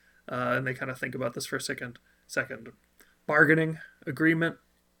 and they kind of think about this for a second, bargaining agreement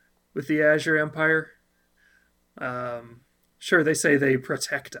with the Azure Empire. Sure, they say they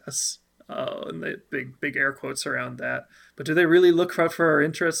protect us, and the big air quotes around that. But do they really look out for our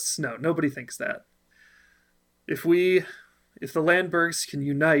interests? No, nobody thinks that. If the Landbergs can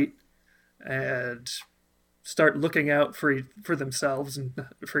unite and start looking out for themselves and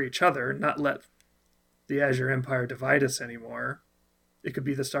for each other, and not let the Azure Empire divide us anymore, it could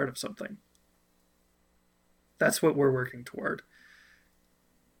be the start of something. That's what we're working toward.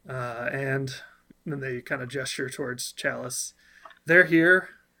 And then they kind of gesture towards Chalice. They're here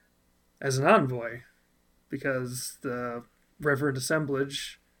as an envoy because the Reverend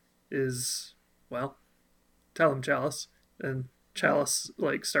Assemblage is, well, tell him, Chalice. And Chalice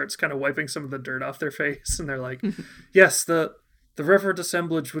like starts kind of wiping some of the dirt off their face, and they're like, "Yes, the Reverend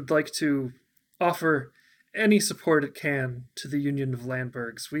Assemblage would like to offer any support it can to the Union of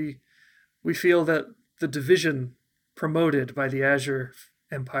Landbergs. We feel that the division promoted by the Azure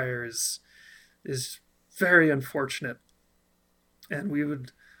Empire is very unfortunate, and we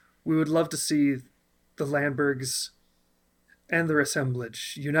would love to see the Landbergs and their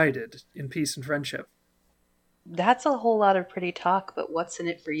assemblage united in peace and friendship." That's a whole lot of pretty talk, but what's in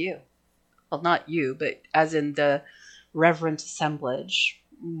it for you? Well, not you, but as in the reverent assemblage.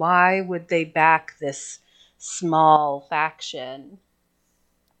 Why would they back this small faction?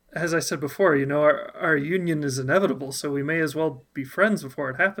 As I said before, our union is inevitable, so we may as well be friends before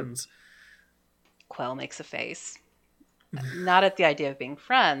it happens. Quell makes a face. Not at the idea of being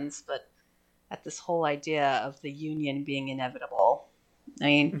friends, but at this whole idea of the union being inevitable. I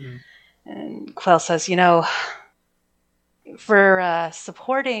mean, and Quell says, for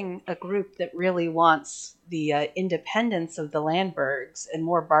supporting a group that really wants the independence of the Landbergs and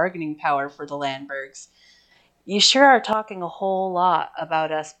more bargaining power for the Landbergs, you sure are talking a whole lot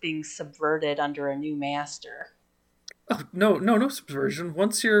about us being subverted under a new master. Oh, no subversion.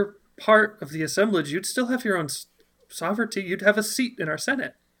 Once you're part of the assemblage, you'd still have your own sovereignty. You'd have a seat in our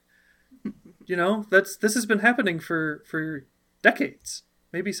Senate. This has been happening for decades,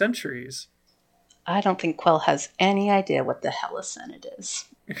 maybe centuries. I don't think Quell has any idea what the hell a Senate is.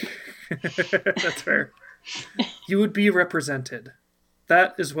 That's fair. You would be represented.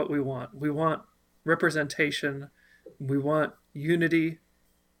 That is what we want. We want representation. We want unity.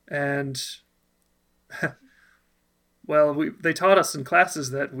 And, well, they taught us in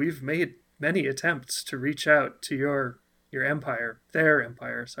classes that we've made many attempts to reach out to your empire, their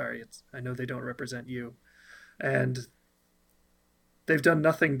empire, sorry. I know they don't represent you. And they've done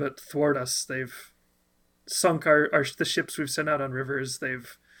nothing but thwart us. They've sunk the ships we've sent out on rivers.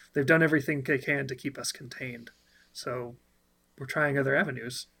 They've done everything they can to keep us contained. So we're trying other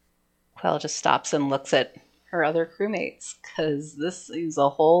avenues. Quell just stops and looks at her other crewmates, because this is a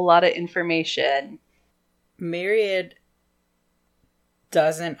whole lot of information. Myriad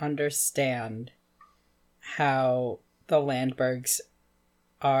doesn't understand how the Landbergs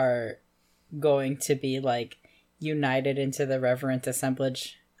are going to be, united into the Reverent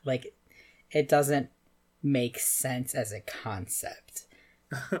Assemblage. It doesn't make sense as a concept.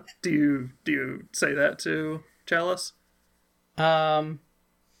 Do you say that to Chalice?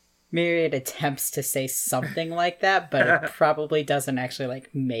 Myriad attempts to say something like that, but it probably doesn't actually,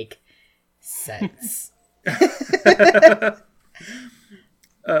 make sense. And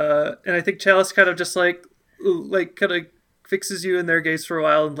I think Chalice kind of just kind of fixes you in their gaze for a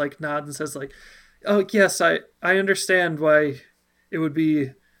while and nods and says "Oh yes, I understand why it would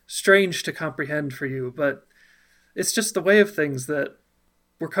be strange to comprehend for you, but it's just the way of things that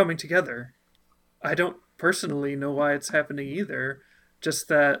we're coming together. I don't personally know why it's happening either, just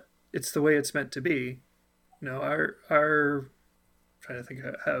that it's the way it's meant to be. Our trying to think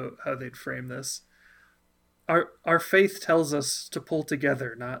how they'd frame this. Our faith tells us to pull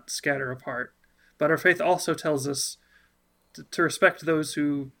together, not scatter apart. But our faith also tells us to respect those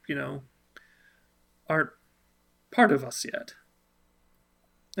who, aren't part of us yet."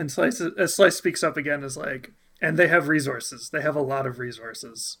 And Slice speaks up again as and they have resources. They have a lot of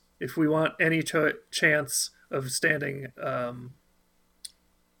resources. If we want any chance of standing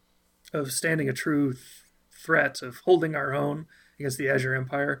a true threat, of holding our own against the Azure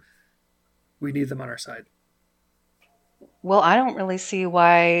Empire, we need them on our side. Well, I don't really see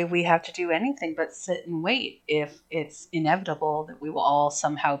why we have to do anything but sit and wait if it's inevitable that we will all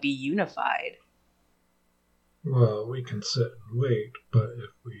somehow be unified. Well, we can sit and wait, but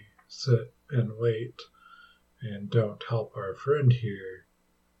if we sit and wait and don't help our friend here,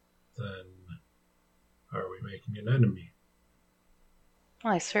 then are we making an enemy?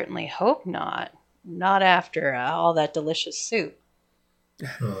 Well, I certainly hope not. Not after all that delicious soup.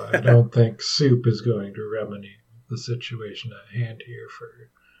 Well, I don't think soup is going to remedy the situation at hand here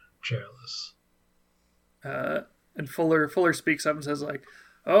for Chalice. And Fuller speaks up and says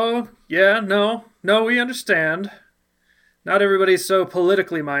 "Oh, yeah, no, we understand. Not everybody's so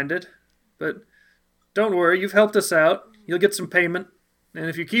politically minded, but don't worry, you've helped us out. You'll get some payment, and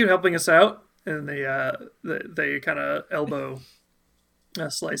if you keep helping us out," and they kind of elbow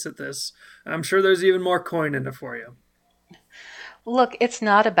Slice at this, "I'm sure there's even more coin in it for you." Look, it's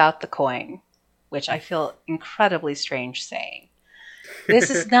not about the coin, which I feel incredibly strange saying. This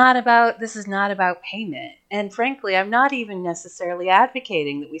is not about payment. And frankly, I'm not even necessarily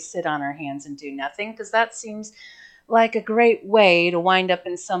advocating that we sit on our hands and do nothing, because that seems like a great way to wind up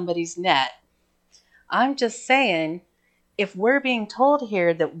in somebody's net. I'm just saying, if we're being told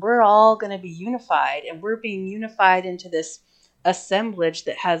here that we're all going to be unified and we're being unified into this assemblage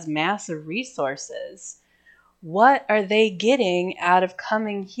that has massive resources, what are they getting out of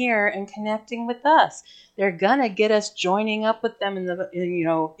coming here and connecting with us? They're gonna get us joining up with them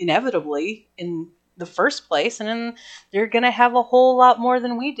inevitably in the first place, and then they're gonna have a whole lot more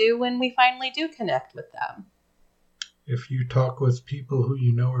than we do when we finally do connect with them. If you talk with people who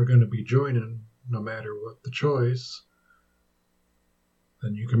you know are going to be joining, no matter what the choice,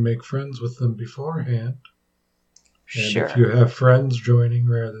 then you can make friends with them beforehand. And Sure. if you have friends joining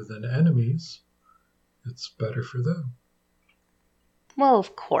rather than enemies, it's better for them. Well,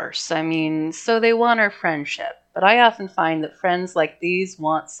 of course. I mean, so they want our friendship. But I often find that friends like these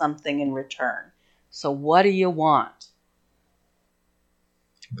want something in return. So what do you want?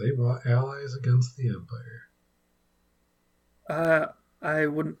 They want allies against the Empire. I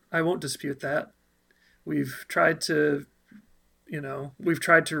won't dispute that. We've tried to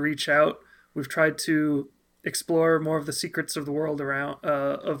reach out. We've tried to explore more of the secrets of the world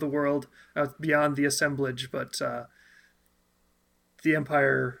beyond the assemblage, but the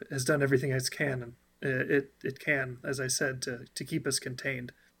Empire has done everything it can, it can, as I said, to keep us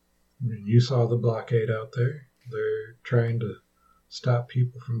contained. I mean, you saw the blockade out there. They're trying to stop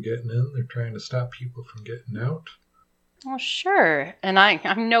people from getting in. They're trying to stop people from getting out. Well, sure. And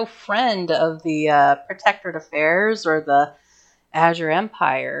I'm no friend of the Protectorate Affairs or the Azure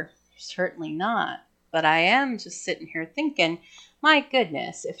Empire. Certainly not. But I am just sitting here thinking, my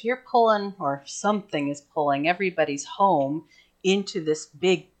goodness, if you're pulling, or if something is pulling everybody's home into this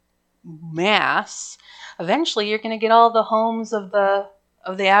big mass, eventually you're going to get all the homes of the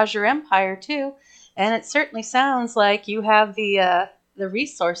Azure Empire too. And it certainly sounds like you have the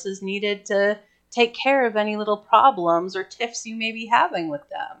resources needed to take care of any little problems or tiffs you may be having with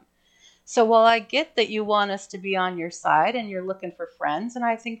them. So while I get that you want us to be on your side and you're looking for friends, and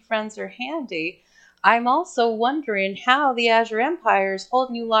I think friends are handy, I'm also wondering how the Azure Empire is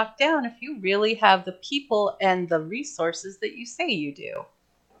holding you locked down if you really have the people and the resources that you say you do.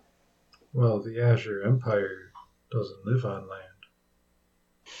 Well, the Azure Empire doesn't live on land.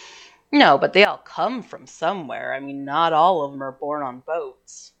 No, but they all come from somewhere. I mean, not all of them are born on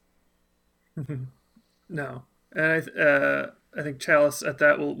boats. No. And I think Chalice at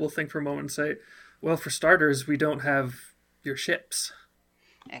that will think for a moment and say, well, for starters, we don't have your ships.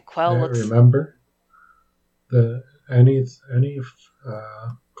 And Quell looks... Remember? Any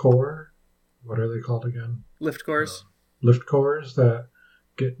core, what are they called again? Lift cores. Lift cores that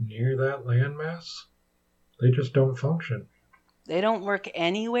get near that landmass, they just don't function. They don't work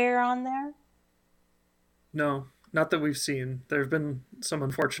anywhere on there? No, not that we've seen. There have been some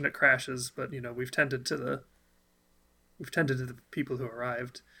unfortunate crashes, but we've tended to the people who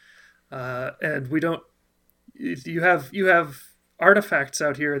arrived, and we don't. You have artifacts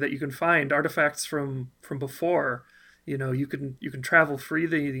out here that you can find, artifacts from before. You can travel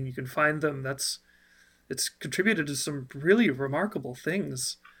freely and you can find them. It's contributed to some really remarkable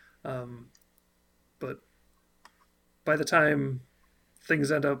things, but by the time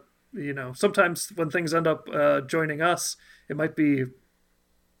things end up, sometimes when things end up joining us, it might be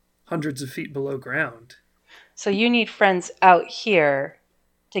hundreds of feet below ground. So you need friends out here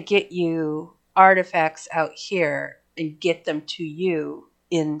to get you artifacts out here and get them to you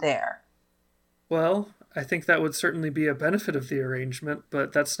in there. Well, I think that would certainly be a benefit of the arrangement,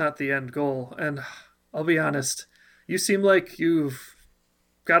 but that's not the end goal. And I'll be honest, you seem like you've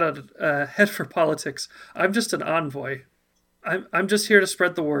got a head for politics. I'm just an envoy. I'm just here to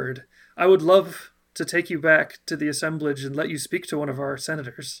spread the word. I would love to take you back to the assemblage and let you speak to one of our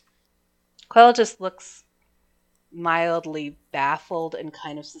senators. Quell just looks mildly baffled and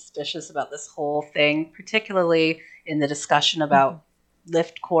kind of suspicious about this whole thing, particularly in the discussion about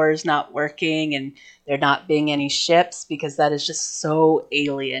lift cores not working and there not being any ships, because that is just so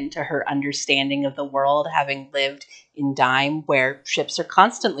alien to her understanding of the world, having lived in Dime where ships are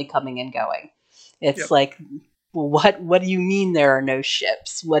constantly coming and going. It's like, well, what do you mean there are no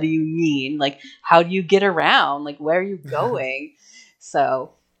ships? What do you mean? Like, how do you get around? Like, where are you going?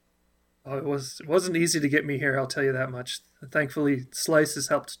 So... Oh, it wasn't easy to get me here, I'll tell you that much. Thankfully, Slice has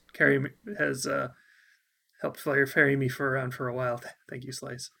helped ferry me around for a while. Thank you,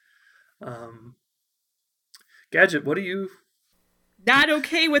 Slice. Gadget, what do you... Not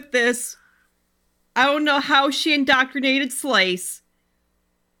okay with this. I don't know how she indoctrinated Slice.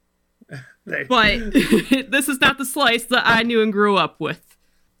 But this is not the Slice that I knew and grew up with.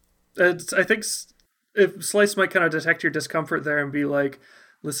 I think if Slice might kind of detect your discomfort there and be like,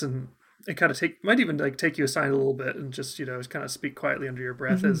 listen... It kind of take you aside a little bit and just kind of speak quietly under your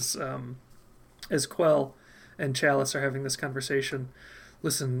breath as Quell and Chalice are having this conversation.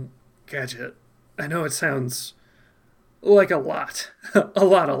 Listen, Gadget, I know it sounds like a lot, a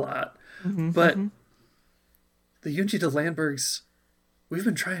lot, but the Union of Landbergs, we've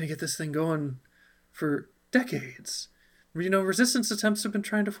been trying to get this thing going for decades. You know, resistance attempts have been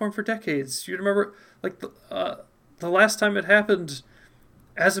trying to form for decades. You remember, like, the last time it happened,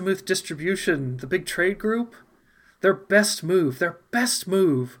 Azimuth Distribution, the big trade group, their best move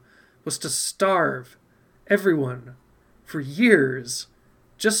was to starve everyone for years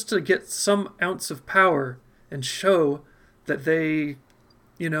just to get some ounce of power and show that they,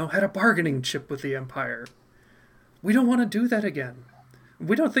 you know, had a bargaining chip with the Empire. We don't want to do that again.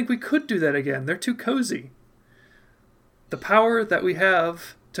 We don't think we could do that again. They're too cozy. The power that we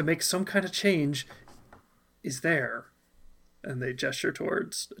have to make some kind of change is there. And they gesture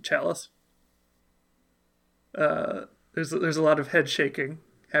towards Chalice. There's a lot of head shaking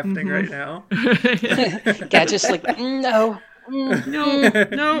happening right now. Gadget's like, no.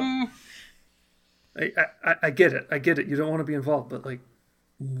 No. I get it. I get it. You don't want to be involved, but, like,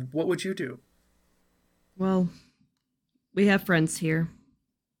 what would you do? Well, we have friends here.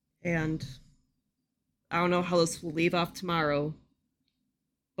 And I don't know how this will leave off tomorrow.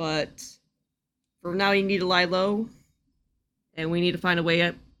 But for now, you need to lie low. And we need to find a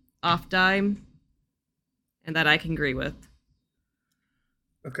way off Dime. And that I can agree with.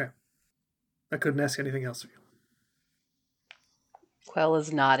 Okay. I couldn't ask anything else of you. Quell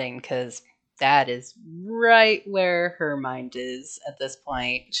is nodding because that is right where her mind is at this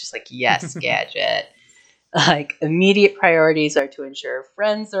point. She's like, yes, Gadget. Like, immediate priorities are to ensure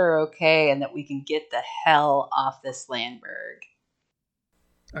friends are okay and that we can get the hell off this Landberg.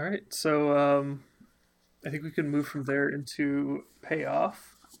 All right, so I think we can move from there into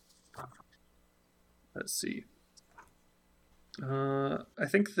payoff. Let's see. I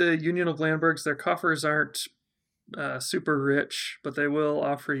think the Union of Landbergs, their coffers aren't super rich, but they will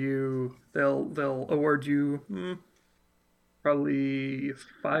offer you. They'll award you probably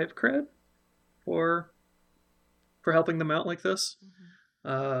 5 cred for helping them out like this.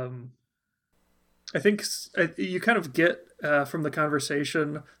 I think you kind of get from the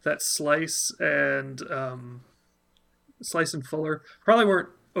conversation that Slice and Fuller probably weren't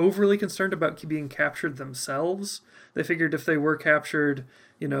overly concerned about being captured themselves. They figured if they were captured,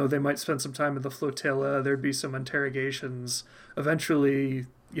 you know, they might spend some time in the flotilla. There'd be some interrogations. Eventually,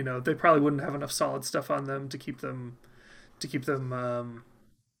 you know, they probably wouldn't have enough solid stuff on them to keep them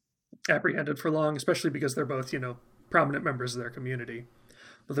apprehended for long, especially because they're both, you know, prominent members of their community.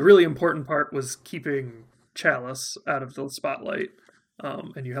 But the really important part was keeping Chalice out of the spotlight,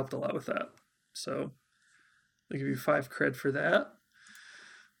 and you helped a lot with that. So they give you 5 cred for that.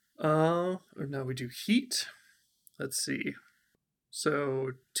 Or now we do heat. Let's see.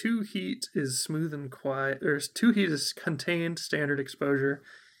 So 2 heat is smooth and quiet. There's 2 heat is contained, standard exposure.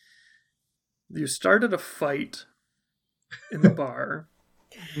 You started a fight in the bar.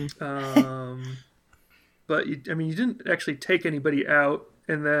 But you didn't actually take anybody out,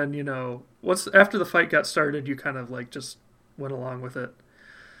 and then, you know, after the fight got started, you kind of like just went along with it.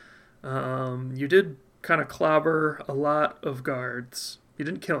 You did kind of clobber a lot of guards. You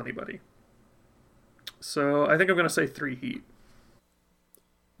didn't kill anybody. So I think I'm going to say 3 heat.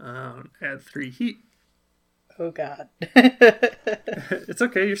 Add 3 heat. Oh god. It's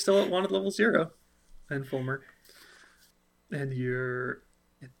okay, you're still at wanted level 0. And Fulmer. And your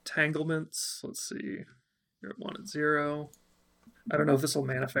entanglements, let's see. You're at wanted 0. I don't know if this will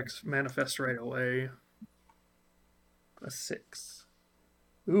manifest right away. A 6.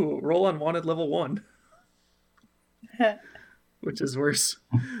 Ooh, roll on wanted level 1. Which is worse.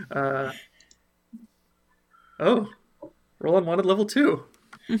 Roll on wanted level 2.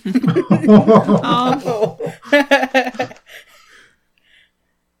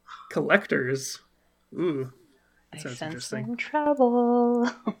 Collectors. Ooh, that sounds interesting. Some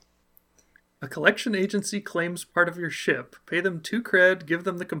trouble. A collection agency claims part of your ship. Pay them 2 cred, give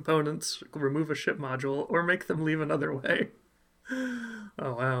them the components, remove a ship module, or make them leave another way.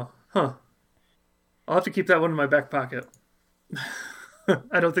 Oh, wow. Huh. I'll have to keep that one in my back pocket.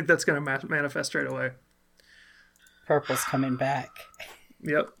 I don't think that's going to manifest right away. Purple's coming back.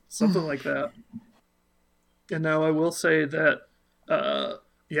 Yep, something like that. And now I will say that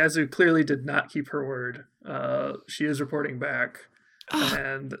Yazoo clearly did not keep her word. She is reporting back.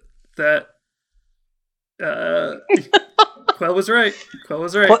 And that... Quell was right.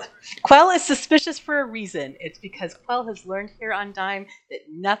 Quell is suspicious for a reason. It's because Quell has learned here on Dime that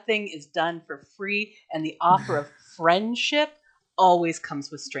nothing is done for free, and the offer of friendship always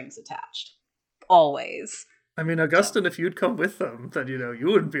comes with strings attached. Always. I mean, Augustine, if you'd come with them, then, you know, you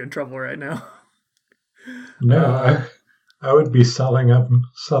wouldn't be in trouble right now. No, I would be selling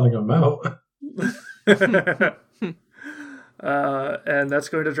them out. And that's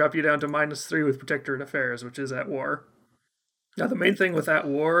going to drop you down to -3 with Protectorate Affairs, which is at war. Now, the main thing with that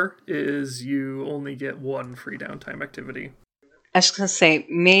war is you only get one free downtime activity. I was going to say,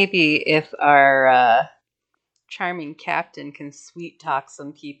 maybe if our charming captain can sweet talk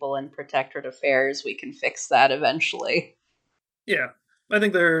some people in Protectorate Affairs, we can fix that eventually. Yeah, I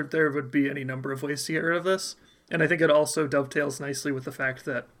think there would be any number of ways to get rid of this. And I think it also dovetails nicely with the fact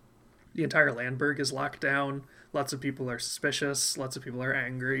that the entire Landberg is locked down. Lots of people are suspicious. Lots of people are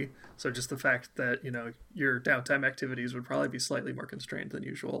angry. So just the fact that, your downtime activities would probably be slightly more constrained than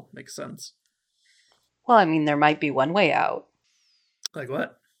usual makes sense. Well, I mean, there might be one way out. Like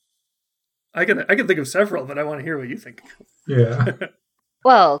what? I can think of several, but I want to hear what you think. Yeah.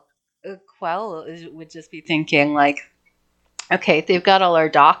 Well, Quell would just be thinking, like, okay, they've got all our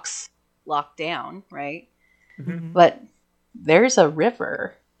docks locked down, right? Mm-hmm. But there's a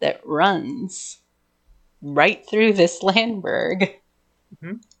river that runs right through this Landberg.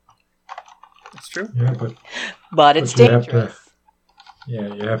 Mm-hmm. That's true. Yeah, but it's you have dangerous.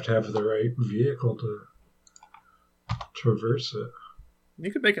 you have to have the right vehicle to traverse it.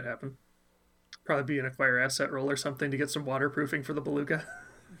 You could make it happen. Probably be an acquire asset roll or something to get some waterproofing for the Beluga.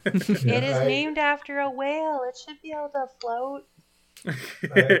 It is named after a whale. It should be able to float.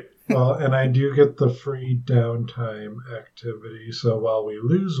 And I do get the free downtime activity, so while we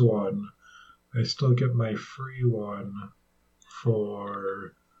lose one, I still get my free one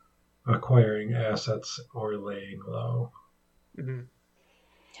for acquiring assets or laying low. Mm-hmm.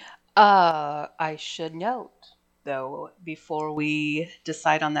 I should note, though, before we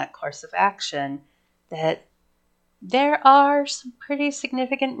decide on that course of action, that there are some pretty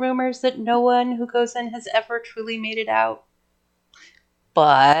significant rumors that no one who goes in has ever truly made it out.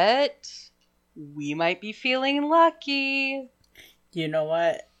 But we might be feeling lucky. You know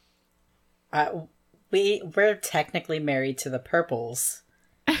what? We're technically married to the Purples.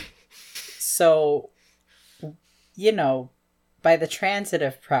 So, by the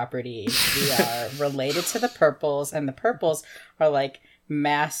transitive property, we are related to the Purples, and the Purples are like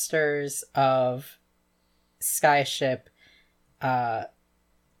masters of skyship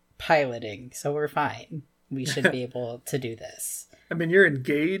piloting. So we're fine. We should be able to do this. I mean, you're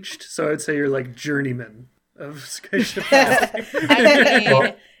engaged, so I'd say you're like journeyman of skyship.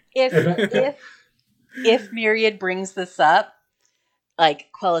 I mean, if Myriad brings this up,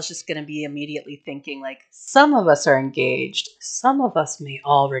 like, Quell is just going to be immediately thinking, like, some of us are engaged. Some of us may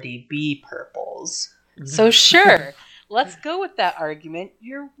already be Purples. So sure, let's go with that argument.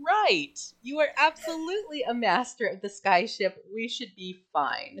 You're right. You are absolutely a master of the skyship. We should be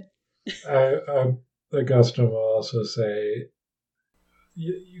fine. Augusta will also say,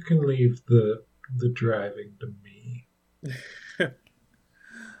 you can leave the driving to me.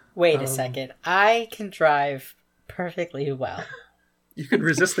 Wait a second. I can drive perfectly well. You can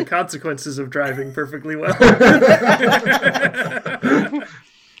resist the consequences of driving perfectly well.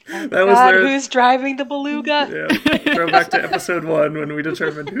 Who's driving the Beluga? Yeah. Throw back to episode 1 when we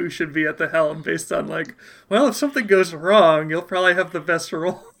determined who should be at the helm based on, like, well, if something goes wrong, you'll probably have the best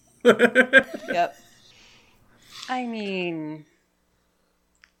roll. Yep. I mean,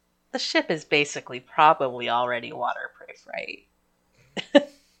 the ship is basically probably already waterproof, right?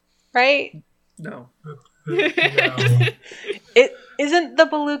 Right? No. It isn't the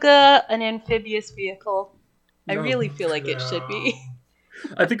Beluga an amphibious vehicle? I No. really feel like it should be.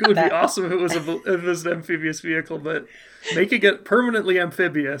 I think it would be awesome if it was an amphibious vehicle, but making it permanently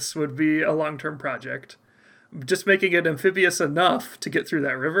amphibious would be a long-term project. Just making it amphibious enough to get through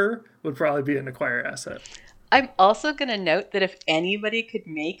that river would probably be an acquire asset. I'm also going to note that if anybody could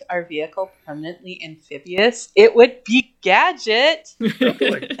make our vehicle permanently amphibious, it would be Gadget.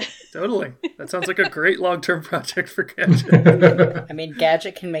 Totally. That sounds like a great long-term project for Gadget. I mean,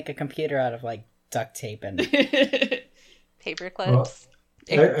 Gadget can make a computer out of, like, duct tape and paper clips.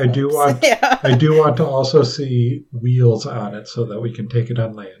 I do want to also see wheels on it so that we can take it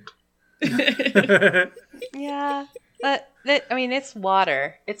on land. Yeah, but I mean, it's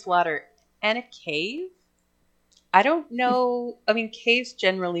water. It's water and a cave. I don't know. I mean, caves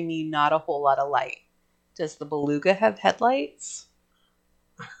generally mean not a whole lot of light. Does the Beluga have headlights?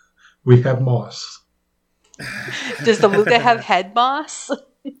 We have moss. Does the Beluga have head moss?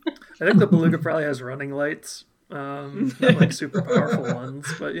 I think the Beluga probably has running lights. Not like super powerful ones,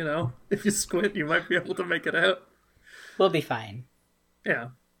 but if you squint, you might be able to make it out. We'll be fine. Yeah.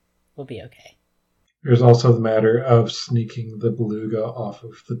 We'll be okay. There's also the matter of sneaking the Beluga off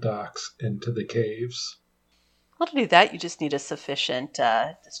of the docks into the caves. Well, to do that, you just need a sufficient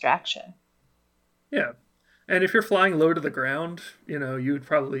distraction. Yeah. And if you're flying low to the ground, you would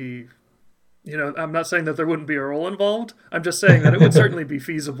probably, I'm not saying that there wouldn't be a roll involved. I'm just saying that it would certainly be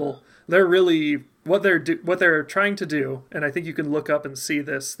feasible. They're really what they're trying to do, and I think you can look up and see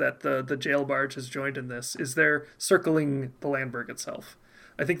this, that the jail barge has joined in this, is they're circling the Landberg itself.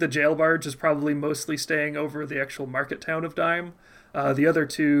 I think the jail barge is probably mostly staying over the actual market town of Dime. The other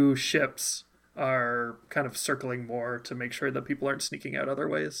two ships are kind of circling more to make sure that people aren't sneaking out other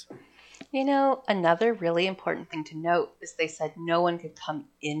ways. Another really important thing to note is they said no one could come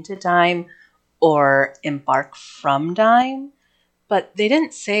into Dime or embark from Dime, but they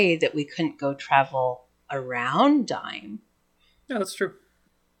didn't say that we couldn't go travel around Dime. Yeah, that's true.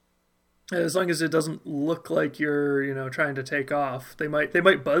 As long as it doesn't look like you're, trying to take off, they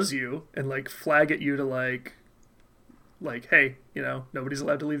might buzz you and like flag at you to like, hey, nobody's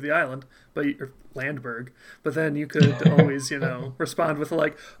allowed to leave the island, or Landberg. But then you could always, respond with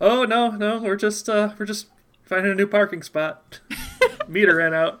like, oh no, we're just finding a new parking spot. Meter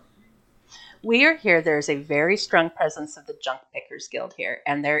ran out. We are here. There's a very strong presence of the Junk Pickers Guild here,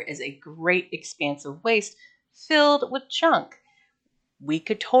 and there is a great expanse of waste filled with junk. We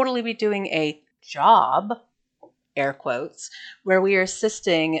could totally be doing a job, air quotes, where we are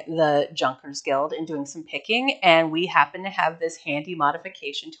assisting the Junkers Guild in doing some picking, and we happen to have this handy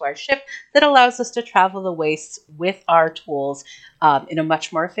modification to our ship that allows us to travel the wastes with our tools in a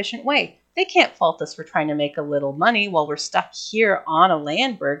much more efficient way. They can't fault us for trying to make a little money while we're stuck here on a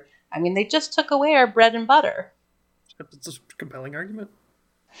Landberg. I mean, they just took away our bread and butter. It's a compelling argument.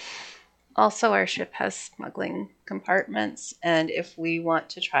 Also, our ship has smuggling compartments, and if we want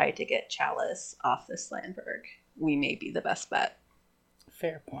to try to get Chalice off this Landberg, we may be the best bet.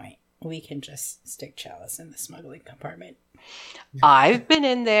 Fair point. We can just stick Chalice in the smuggling compartment. I've been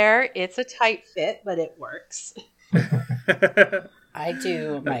in there. It's a tight fit, but it works. I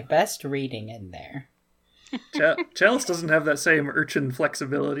do my best reading in there. Chalice doesn't have that same urchin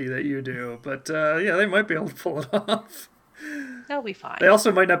flexibility that you do, but they might be able to pull it off. They'll be fine. They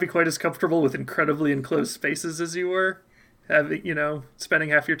also might not be quite as comfortable with incredibly enclosed spaces as you were, having,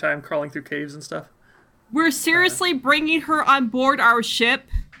 spending half your time crawling through caves and stuff. We're seriously bringing her on board our ship?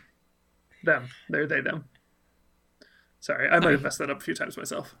 Them. They're they, them. Sorry, I might have messed that up a few times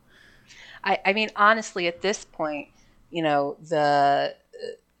myself. I mean, honestly, at this point,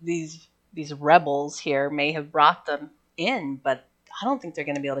 these rebels here may have brought them in, but I don't think they're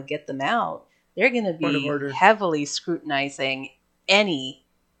going to be able to get them out. They're going to be heavily scrutinizing any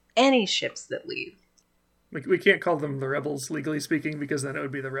ships that leave. We can't call them the rebels, legally speaking, because then it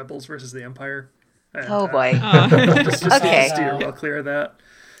would be the rebels versus the Empire. And, boy. Just okay. Steer well clear of that.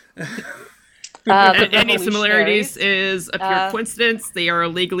 Any similarities is a pure coincidence. They are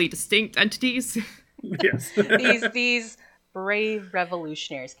legally distinct entities. Yes. these brave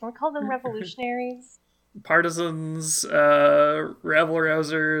revolutionaries. Can we call them revolutionaries? Partisans, rabble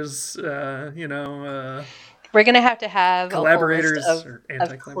rousers, we're going to have collaborators a list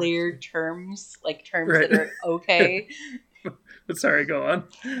of clear terms, like terms that are okay. But sorry, go on.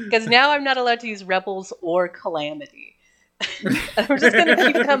 Because now I'm not allowed to use rebels or calamity. I'm just going to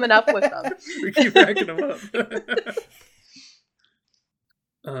keep coming up with them. We keep racking them up.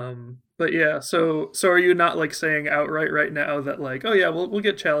 But yeah, so are you not like saying outright right now that like, oh yeah, we'll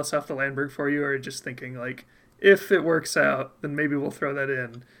get Chalice off the Landberg for you, or just thinking like, if it works out, then maybe we'll throw that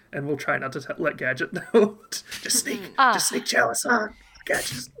in, and we'll try not to let Gadget know. just sneak Chalice on.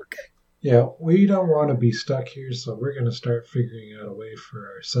 Gadget, okay. Yeah, we don't want to be stuck here, so we're going to start figuring out a way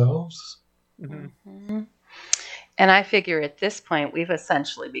for ourselves. Mm-hmm. Mm-hmm. And I figure at this point, we've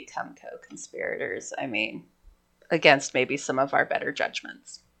essentially become co-conspirators. I mean, against maybe some of our better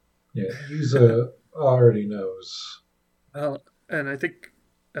judgments. Yeah, he's already knows. And I think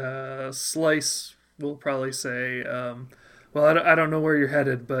Slice will probably say, well, I don't know where you're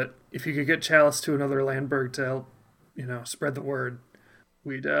headed, but if you could get Chalice to another Landberg to help, spread the word,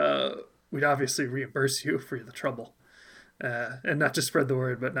 we'd obviously reimburse you for the trouble. And not just spread the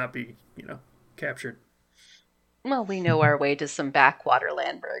word, but not be, captured. Well, we know our way to some backwater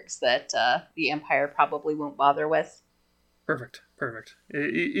Landbergs that the Empire probably won't bother with. Perfect.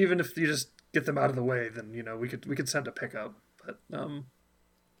 Even if you just get them out of the way, then we could send a pickup. But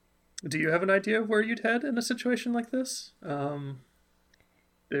do you have an idea of where you'd head in a situation like this?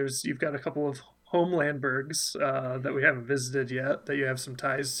 You've got a couple of home Landbergs that we haven't visited yet that you have some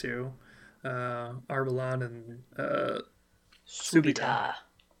ties to, Arbalon and Subita.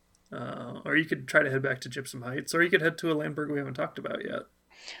 Or you could try to head back to Gypsum Heights, or you could head to a Landberg we haven't talked about yet.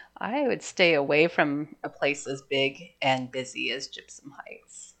 I would stay away from a place as big and busy as Gypsum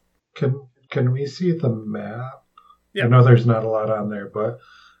Heights. Can we see the map? Yeah. I know there's not a lot on there, but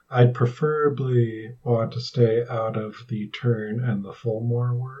I'd preferably want to stay out of the Turn and the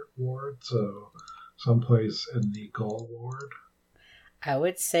Fulmore ward, so someplace in the Gull ward. I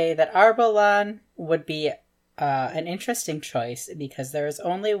would say that Arbalon would be an interesting choice because there is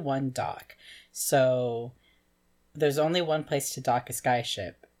only one dock. So there's only one place to dock a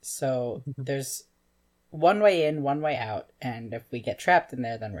skyship. So there's one way in, one way out, and if we get trapped in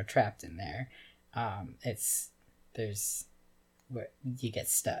there, then we're trapped in there. You get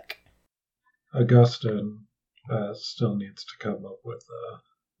stuck. Augustine still needs to come up with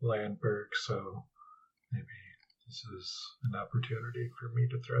Landberg, so maybe this is an opportunity for me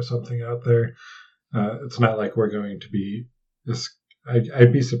to throw something out there. It's not like we're going to be...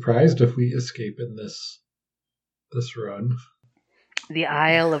 I'd be surprised if we escape in this run. The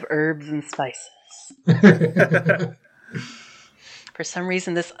Isle of Herbs and Spices. For some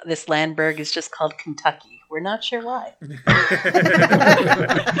reason, this Landberg is just called Kentucky. We're not sure why.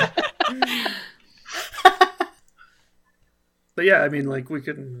 But yeah, I mean, like, we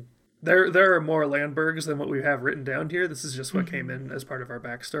can... There are more Landbergs than what we have written down here. This is just what came in as part of our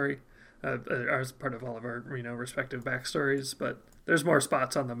backstory. As part of all of our, respective backstories. But there's more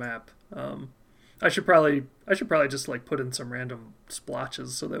spots on the map. I should probably just, like, put in some random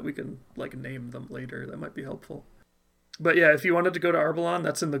splotches so that we can, like, name them later. That might be helpful. But yeah, if you wanted to go to Arbalon,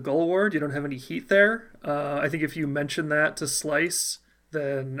 that's in the Gull ward. You don't have any heat there. I think if you mention that to Slice,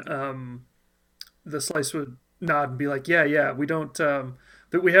 then the Slice would nod and be like, yeah, we don't...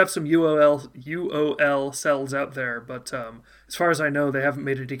 we have some UOL cells out there, but as far as I know, they haven't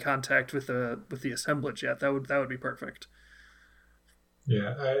made any contact with the assemblage yet. That would be perfect.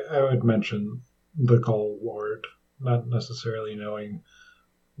 Yeah, I would mention the Gull ward, not necessarily knowing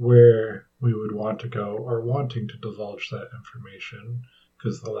where we would want to go or wanting to divulge that information,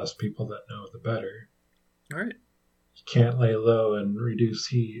 because the less people that know, the better. All right. You can't lay low and reduce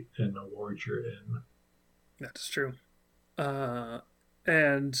heat in a ward you're in. That's true.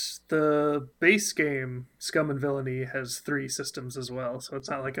 And the base game, Scum and Villainy, has 3 systems as well, so it's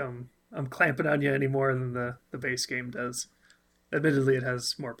not like I'm clamping on you any more than the base game does. Admittedly, it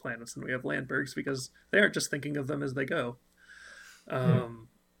has more planets than we have Landbergs, because they aren't just thinking of them as they go.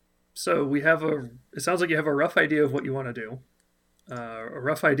 So it sounds like you have a rough idea of what you want to do, a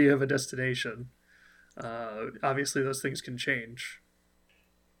rough idea of a destination. Obviously, those things can change.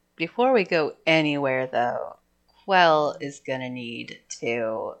 Before we go anywhere, though, Quell is going to need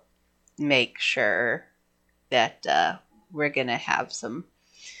to make sure that we're going to have some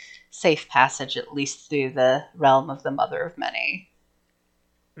safe passage, at least through the realm of the Mother of Many.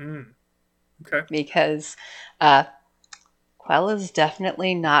 Okay. Because Quell is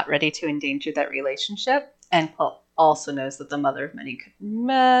definitely not ready to endanger that relationship, and Quell also knows that the Mother of Many could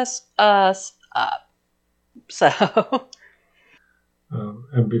mess us up. So...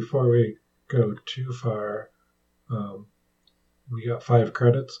 and before we go too far, we got 5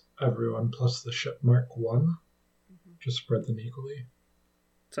 credits, everyone plus the ship mark 1. Just spread them equally.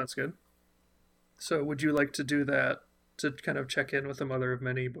 Sounds good. So would you like to do that to kind of check in with the Mother of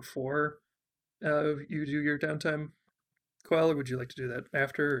Many before you do your downtime, Quell, or would you like to do that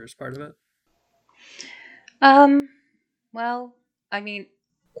after or as part of it? Well, I mean,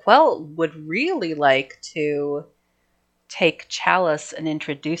 Quell would really like to take Chalice and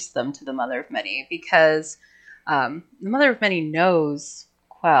introduce them to the Mother of Many, because the Mother of Many knows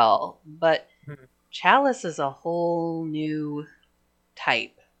Quell, but Chalice is a whole new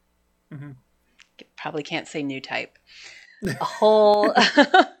type. Probably can't say new type. A whole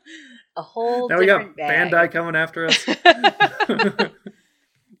a whole now different we got bag. Bandai coming after us.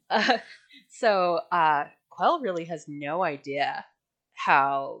 So Quell really has no idea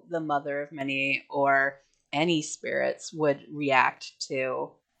how the Mother of Many or any spirits would react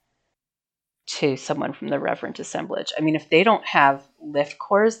to someone from the Reverent Assemblage. I mean, if they don't have lift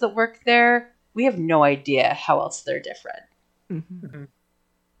cores that work there, we have no idea how else they're different.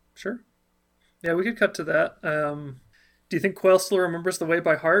 Sure. Yeah, we could cut to that. Do you think Quell still remembers the way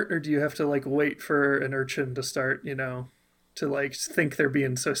by heart, or do you have to like wait for an urchin to start, to like think they're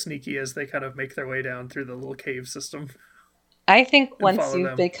being so sneaky as they kind of make their way down through the little cave system? I think once follow you've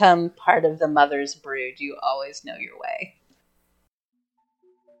them. become part of the Mother's brood, you always know your way.